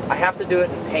goes, I have to do it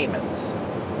in payments.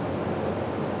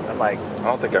 I'm like, I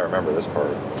don't think I remember this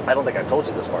part. I don't think I've told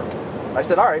you this part. I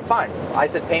said, all right, fine. I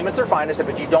said, payments are fine. I said,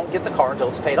 but you don't get the car until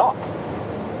it's paid off.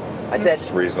 I said, it's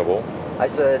reasonable. I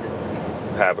said,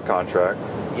 have a contract.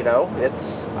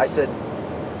 I said,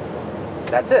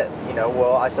 that's it.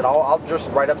 Well, I said, I'll just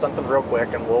write up something real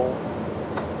quick and we'll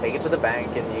take it to the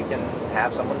bank and you can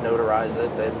have someone notarize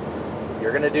it that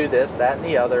you're going to do this, that, and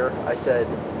the other. I said,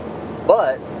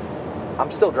 but I'm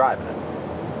still driving it.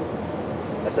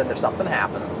 I said, and if something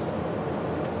happens,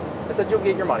 I said, you'll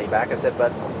get your money back. I said,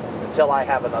 but until I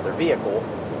have another vehicle,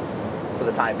 for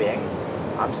the time being,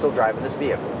 I'm still driving this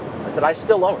vehicle. I said, I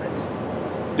still own it.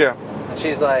 Yeah. And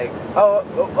she's like, oh,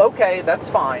 okay, that's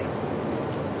fine.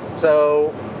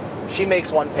 So she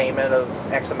makes one payment of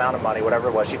X amount of money, whatever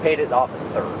it was. She paid it off in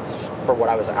thirds for what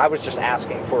I was just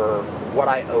asking for what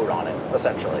I owed on it,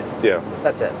 essentially. Yeah.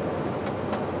 That's it.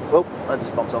 Oh, I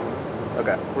just bumped something.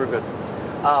 Okay, we're good.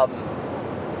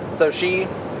 So she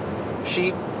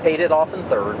paid it off in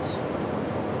thirds,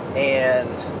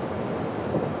 and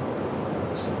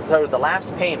so the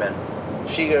last payment,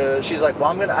 she's like, well,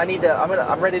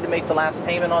 I'm ready to make the last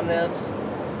payment on this,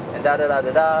 and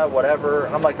whatever.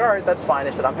 And I'm like, all right, that's fine. I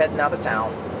said, I'm heading out of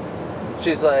town.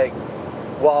 She's like,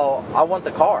 well, I want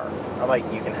the car. I'm like,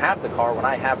 you can have the car when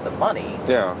I have the money.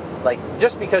 Yeah. Like,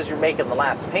 just because you're making the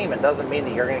last payment doesn't mean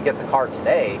that you're going to get the car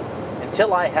today.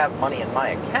 Until I have money in my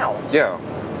account,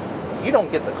 you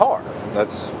don't get the car.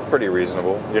 That's pretty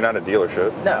reasonable. You're not a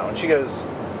dealership. No. And she goes,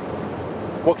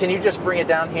 well, can you just bring it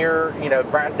down here,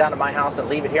 down to my house and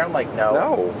leave it here? I'm like, no.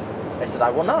 No. I said, I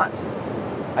will not.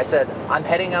 I said, I'm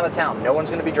heading out of town. No one's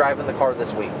going to be driving the car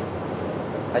this week.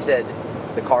 I said,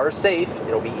 the car is safe.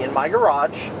 It'll be in my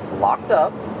garage, locked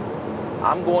up.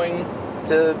 I'm going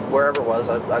to wherever it was.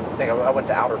 I think I went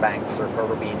to Outer Banks or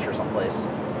Myrtle Beach or someplace.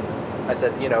 I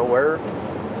said, where...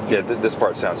 Yeah, this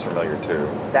part sounds familiar too.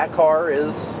 That car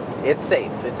it's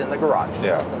safe. It's in the garage.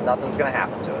 Yeah. Nothing's going to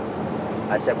happen to it.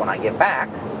 I said, when I get back,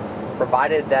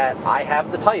 provided that I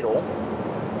have the title,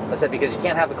 I said, because you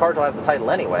can't have the car till I have the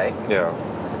title anyway. Yeah.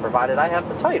 I said, provided I have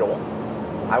the title,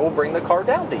 I will bring the car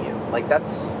down to you. Like,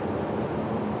 that's...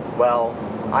 Well,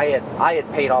 I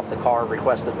had paid off the car,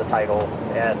 requested the title,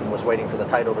 and was waiting for the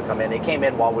title to come in. It came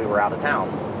in while we were out of town.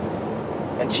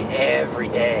 And every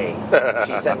day,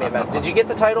 she sent me a message. Did you get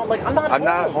the title? I'm like, I'm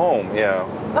not home. Yeah.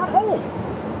 Not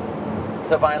home.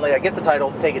 So finally, I get the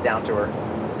title, take it down to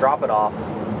her, drop it off,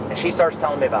 and she starts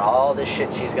telling me about all this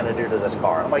shit she's going to do to this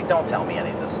car. I'm like, don't tell me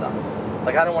any of this stuff.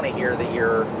 Like, I don't want to hear that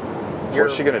you're...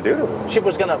 What's she going to do to it? She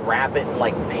was going to wrap it in,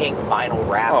 like, pink vinyl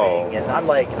wrapping, and I'm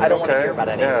like, I don't want to hear about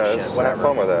any of this shit. Whatever. Have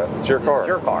fun with that. It's your car. It's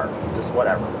your car. Just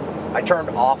whatever. I turned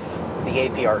off the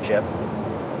APR chip,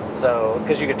 so,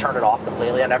 because you could turn it off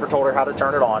completely. I never told her how to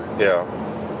turn it on.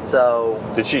 Yeah. So...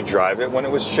 Did she drive it when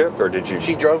it was chipped, or did you...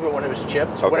 She drove it when it was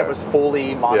chipped, when it was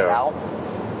fully modded out,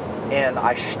 and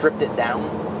I stripped it down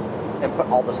and put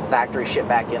all this factory shit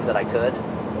back in that I could,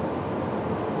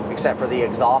 except for the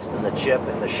exhaust and the chip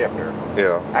and the shifter.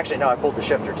 Yeah. Actually, no, I pulled the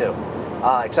shifter too,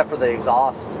 except for the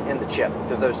exhaust and the chip,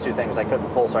 because those two things I couldn't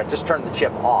pull, so I just turned the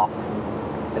chip off,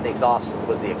 and the exhaust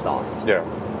was the exhaust. Yeah.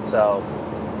 So,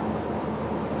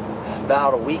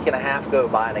 about a week and a half go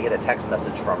by, and I get a text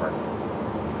message from her.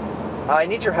 I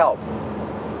need your help.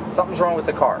 Something's wrong with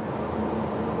the car.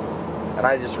 And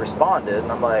I just responded,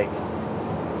 and I'm like,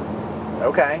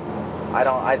 okay. I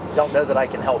don't know that I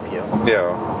can help you.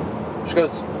 Yeah. She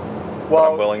goes, well,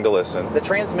 well, I'm willing to listen. The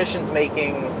transmission's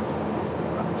making...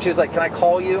 She's like, can I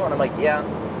call you? And I'm like, yeah,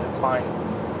 it's fine.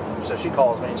 So she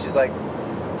calls me, and she's like,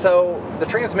 so the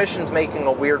transmission's making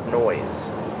a weird noise.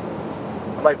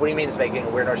 I'm like, what do you mean it's making a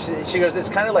weird noise? She goes, it's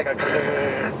kind of like a...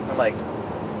 I'm like,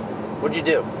 what'd you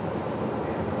do?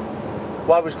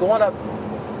 Well, I was going up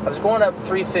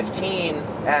 315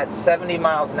 at 70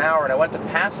 miles an hour, and I went to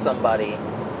pass somebody,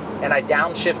 and I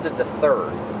downshifted the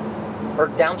third, or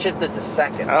downshifted the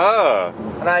second. Ah.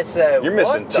 And I said, you're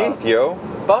missing teeth, yo.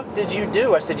 Fuck did you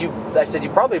do? I said you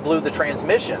probably blew the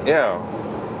transmission. Yeah.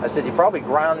 I said you probably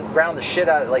ground the shit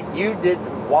out of it. Like you did.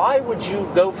 Why would you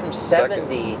go from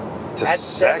 70 at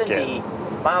 70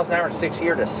 miles an hour in 6th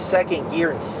gear to second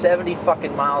gear in 70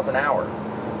 fucking miles an hour?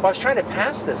 Well, I was trying to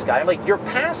pass this guy. I'm like, you're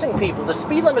passing people. The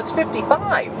speed limit's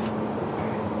 55.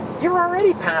 You're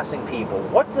already passing people.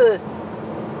 What the?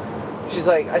 She's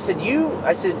like, I said,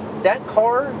 that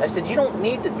car, I said, you don't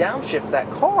need to downshift that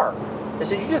car. I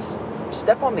said, you just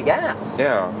step on the gas.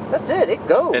 Yeah. That's it. It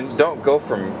goes. And don't go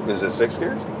from, is it 6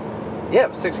 gears?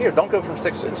 Yeah, 6 gears. Don't go from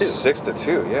 6 to 2. 6 to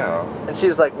 2, yeah. And she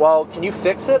was like, well, can you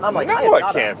fix it? And I'm like, no,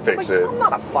 I can't fix it. I'm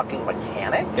not a fucking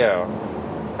mechanic. Yeah.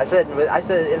 I said,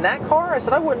 in that car, I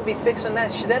said, I wouldn't be fixing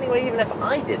that shit anyway, even if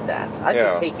I did that.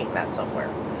 I'd be taking that somewhere.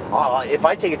 If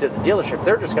I take it to the dealership,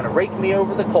 they're just going to rake me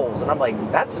over the coals. And I'm like,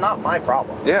 that's not my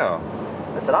problem. Yeah.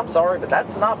 I said, I'm sorry, but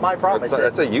that's not my problem.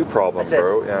 That's a you problem,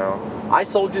 bro. Yeah. I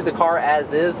sold you the car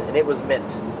as is, and it was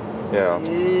mint. Yeah.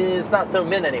 It's not so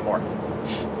mint anymore.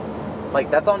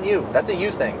 Like, that's on you. That's a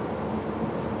you thing.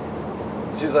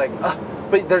 She's like,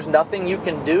 but there's nothing you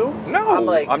can do?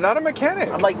 No, I'm not a mechanic.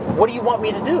 I'm like, what do you want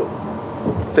me to do?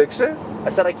 Fix it? I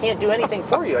said, I can't do anything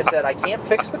for you. I said, I can't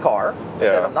fix the car. I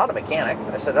said, I'm not a mechanic.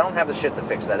 I said, I don't have the shit to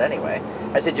fix that anyway.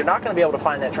 I said, you're not going to be able to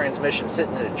find that transmission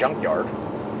sitting in a junkyard.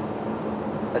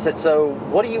 I said, so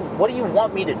what do you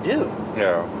want me to do?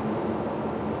 Yeah.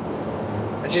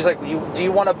 And she's like, do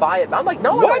you want to buy it? I'm like,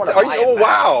 no, what? I don't want to buy it. Oh,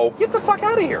 wow. Get the fuck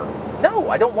out of here. No,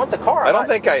 I don't want the car.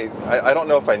 I don't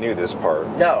know if I knew this part.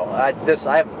 No, I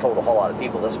haven't told a whole lot of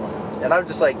people this one. And I was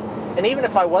just like, and even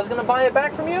if I was going to buy it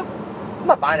back from you, I'm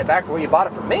not buying it back for where you bought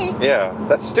it from me. Yeah,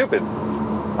 that's stupid.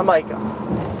 I'm like,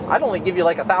 I'd only give you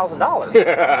like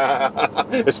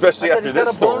 $1,000. Especially after this story. It's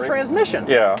got a blown transmission.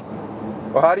 Yeah.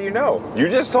 Well, how do you know? You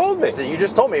just told me. So you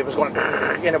just told me it was going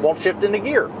and it won't shift into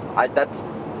gear. That's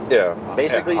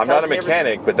basically. I'm not a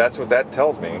mechanic, but that's what that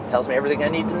tells me. Tells me everything I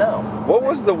need to know. What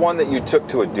was the one that you took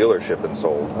to a dealership and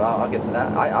sold? Well, I'll get to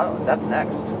that. That's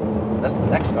next. That's the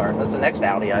next car. That's the next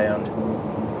Audi I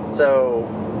owned. So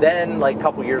then, like, a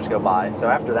couple years go by. So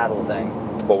after that whole thing.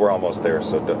 Well, we're almost there,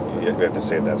 so we have to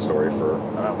save that story for.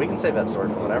 We can save that story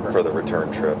for whatever. For the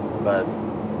return trip. But.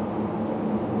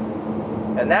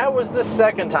 And that was the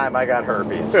second time I got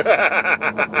herpes.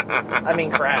 I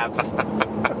mean, crabs.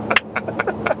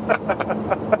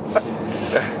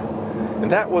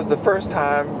 And that was the first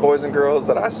time, boys and girls,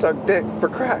 that I sucked dick for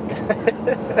crack.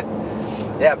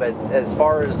 Yeah, but as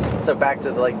far as, so back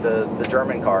to like the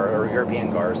German car or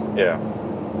European cars. Yeah.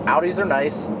 Audis are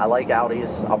nice. I like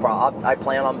Audis. I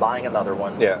plan on buying another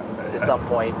one. Yeah. At some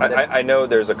point. I know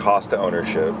there's a cost to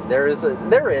ownership. There is,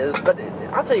 but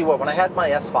I'll tell you what, when I had my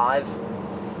S5,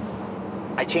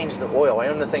 I changed the oil. I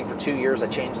owned the thing for 2 years. I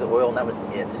changed the oil, and that was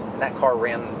it. And that car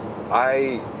ran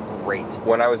great.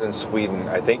 When I was in Sweden,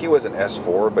 I think it was an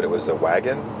S4, but it was a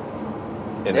wagon,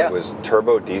 and Yeah. it was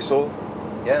turbo diesel.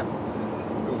 Yeah.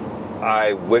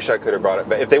 I wish I could have brought it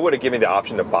back. If they would have given me the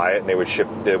option to buy it and they would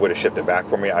have shipped it back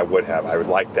for me, I would have. I would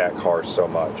like that car so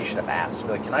much. You should have asked.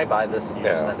 Be like, can I buy this? And you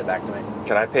just send it back to me.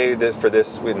 Can I pay for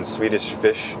this in Swedish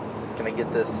fish? Can I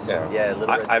get this? Yeah. Little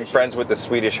red I'm fishes? friends with the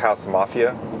Swedish House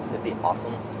Mafia. It'd be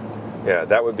awesome. Yeah,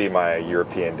 that would be my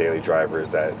European daily driver. Is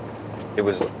that I think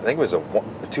it was a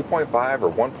 2.5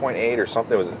 or 1.8 or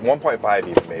something. It was 1.5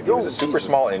 even maybe. It was a super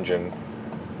small engine,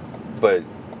 but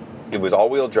it was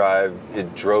all-wheel drive.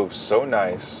 It drove so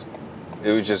nice.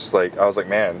 It was just like, I was like,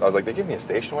 they give me a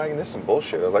station wagon? This is some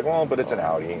bullshit. I was like, well, but it's an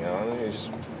Audi, you know, you just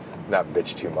not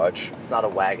bitch too much. It's not a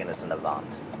wagon, it's an Avant.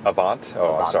 Avant?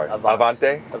 Oh, I'm sorry.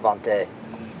 Avante? Avante.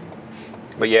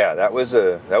 But yeah, that was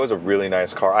a really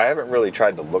nice car. I haven't really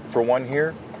tried to look for one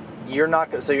here. You're not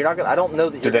gonna, I don't know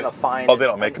that you're going to find they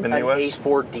don't make them in the US? An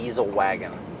A4 diesel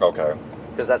wagon. Okay.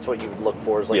 Because that's what you would look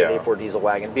for, is like an A4 diesel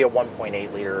wagon. It'd be a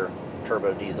 1.8 liter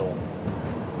turbo diesel.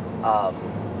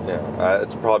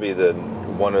 It's probably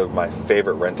one of my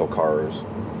favorite rental cars,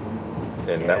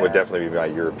 and that would definitely be my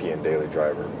European daily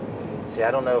driver. See,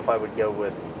 I don't know if I would go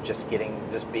with just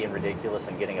being ridiculous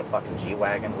and getting a fucking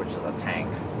G-Wagon, which is a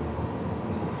tank.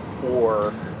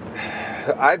 Or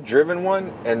I've driven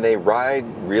one, and they ride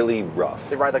really rough.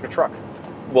 They ride like a truck.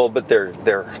 Well, but they're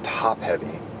top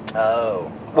heavy.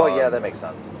 Oh. Well, yeah, that makes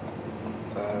sense.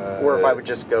 Or if I would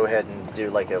just go ahead and do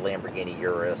like a Lamborghini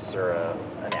Urus or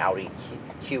an Audi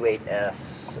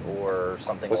Q8S or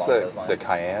something along those lines. The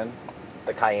Cayenne?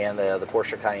 The Cayenne, the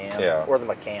Porsche Cayenne. Yeah. Or the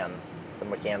Macan. The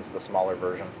Macan's the smaller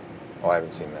version. Oh, I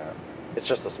haven't seen that. It's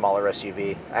just a smaller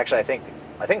SUV. Actually, I think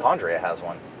Andrea has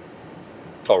one.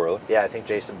 Oh, really? Yeah, I think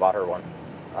Jason bought her one.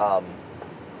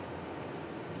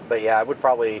 But yeah, I'd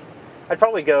probably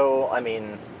go,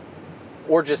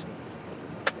 or just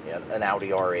an Audi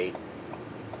R8.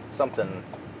 Something,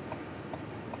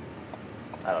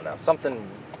 I don't know, something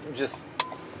just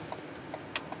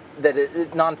that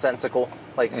it nonsensical,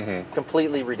 like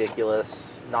completely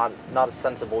ridiculous, not a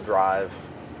sensible drive,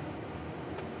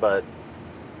 but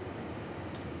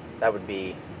that would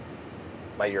be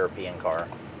my European car.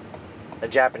 A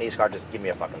Japanese car, just give me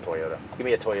a fucking Toyota. Give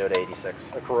me a Toyota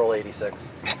 86, a Corolla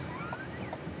 86.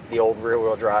 The old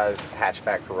rear-wheel drive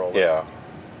hatchback Corollas. Yeah.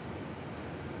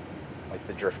 Like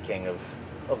the Drift King of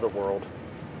the world.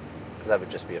 Because that would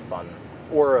just be a fun...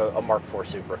 Or a Mark IV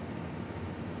Supra.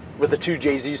 With a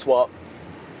 2JZ swap.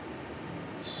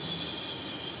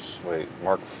 Wait,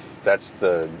 that's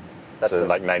the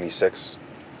like 96?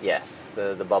 Yeah,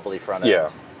 the bubbly front end. Yeah.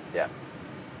 Yeah.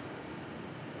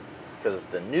 Because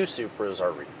the new Supras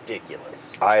are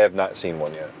ridiculous. I have not seen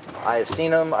one yet. I have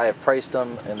seen them, I have priced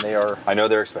them, and they are... I know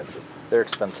they're expensive. They're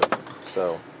expensive.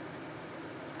 So,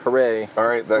 hooray. All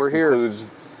right, that We're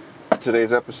concludes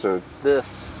today's episode.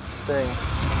 This thing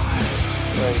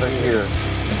Right here.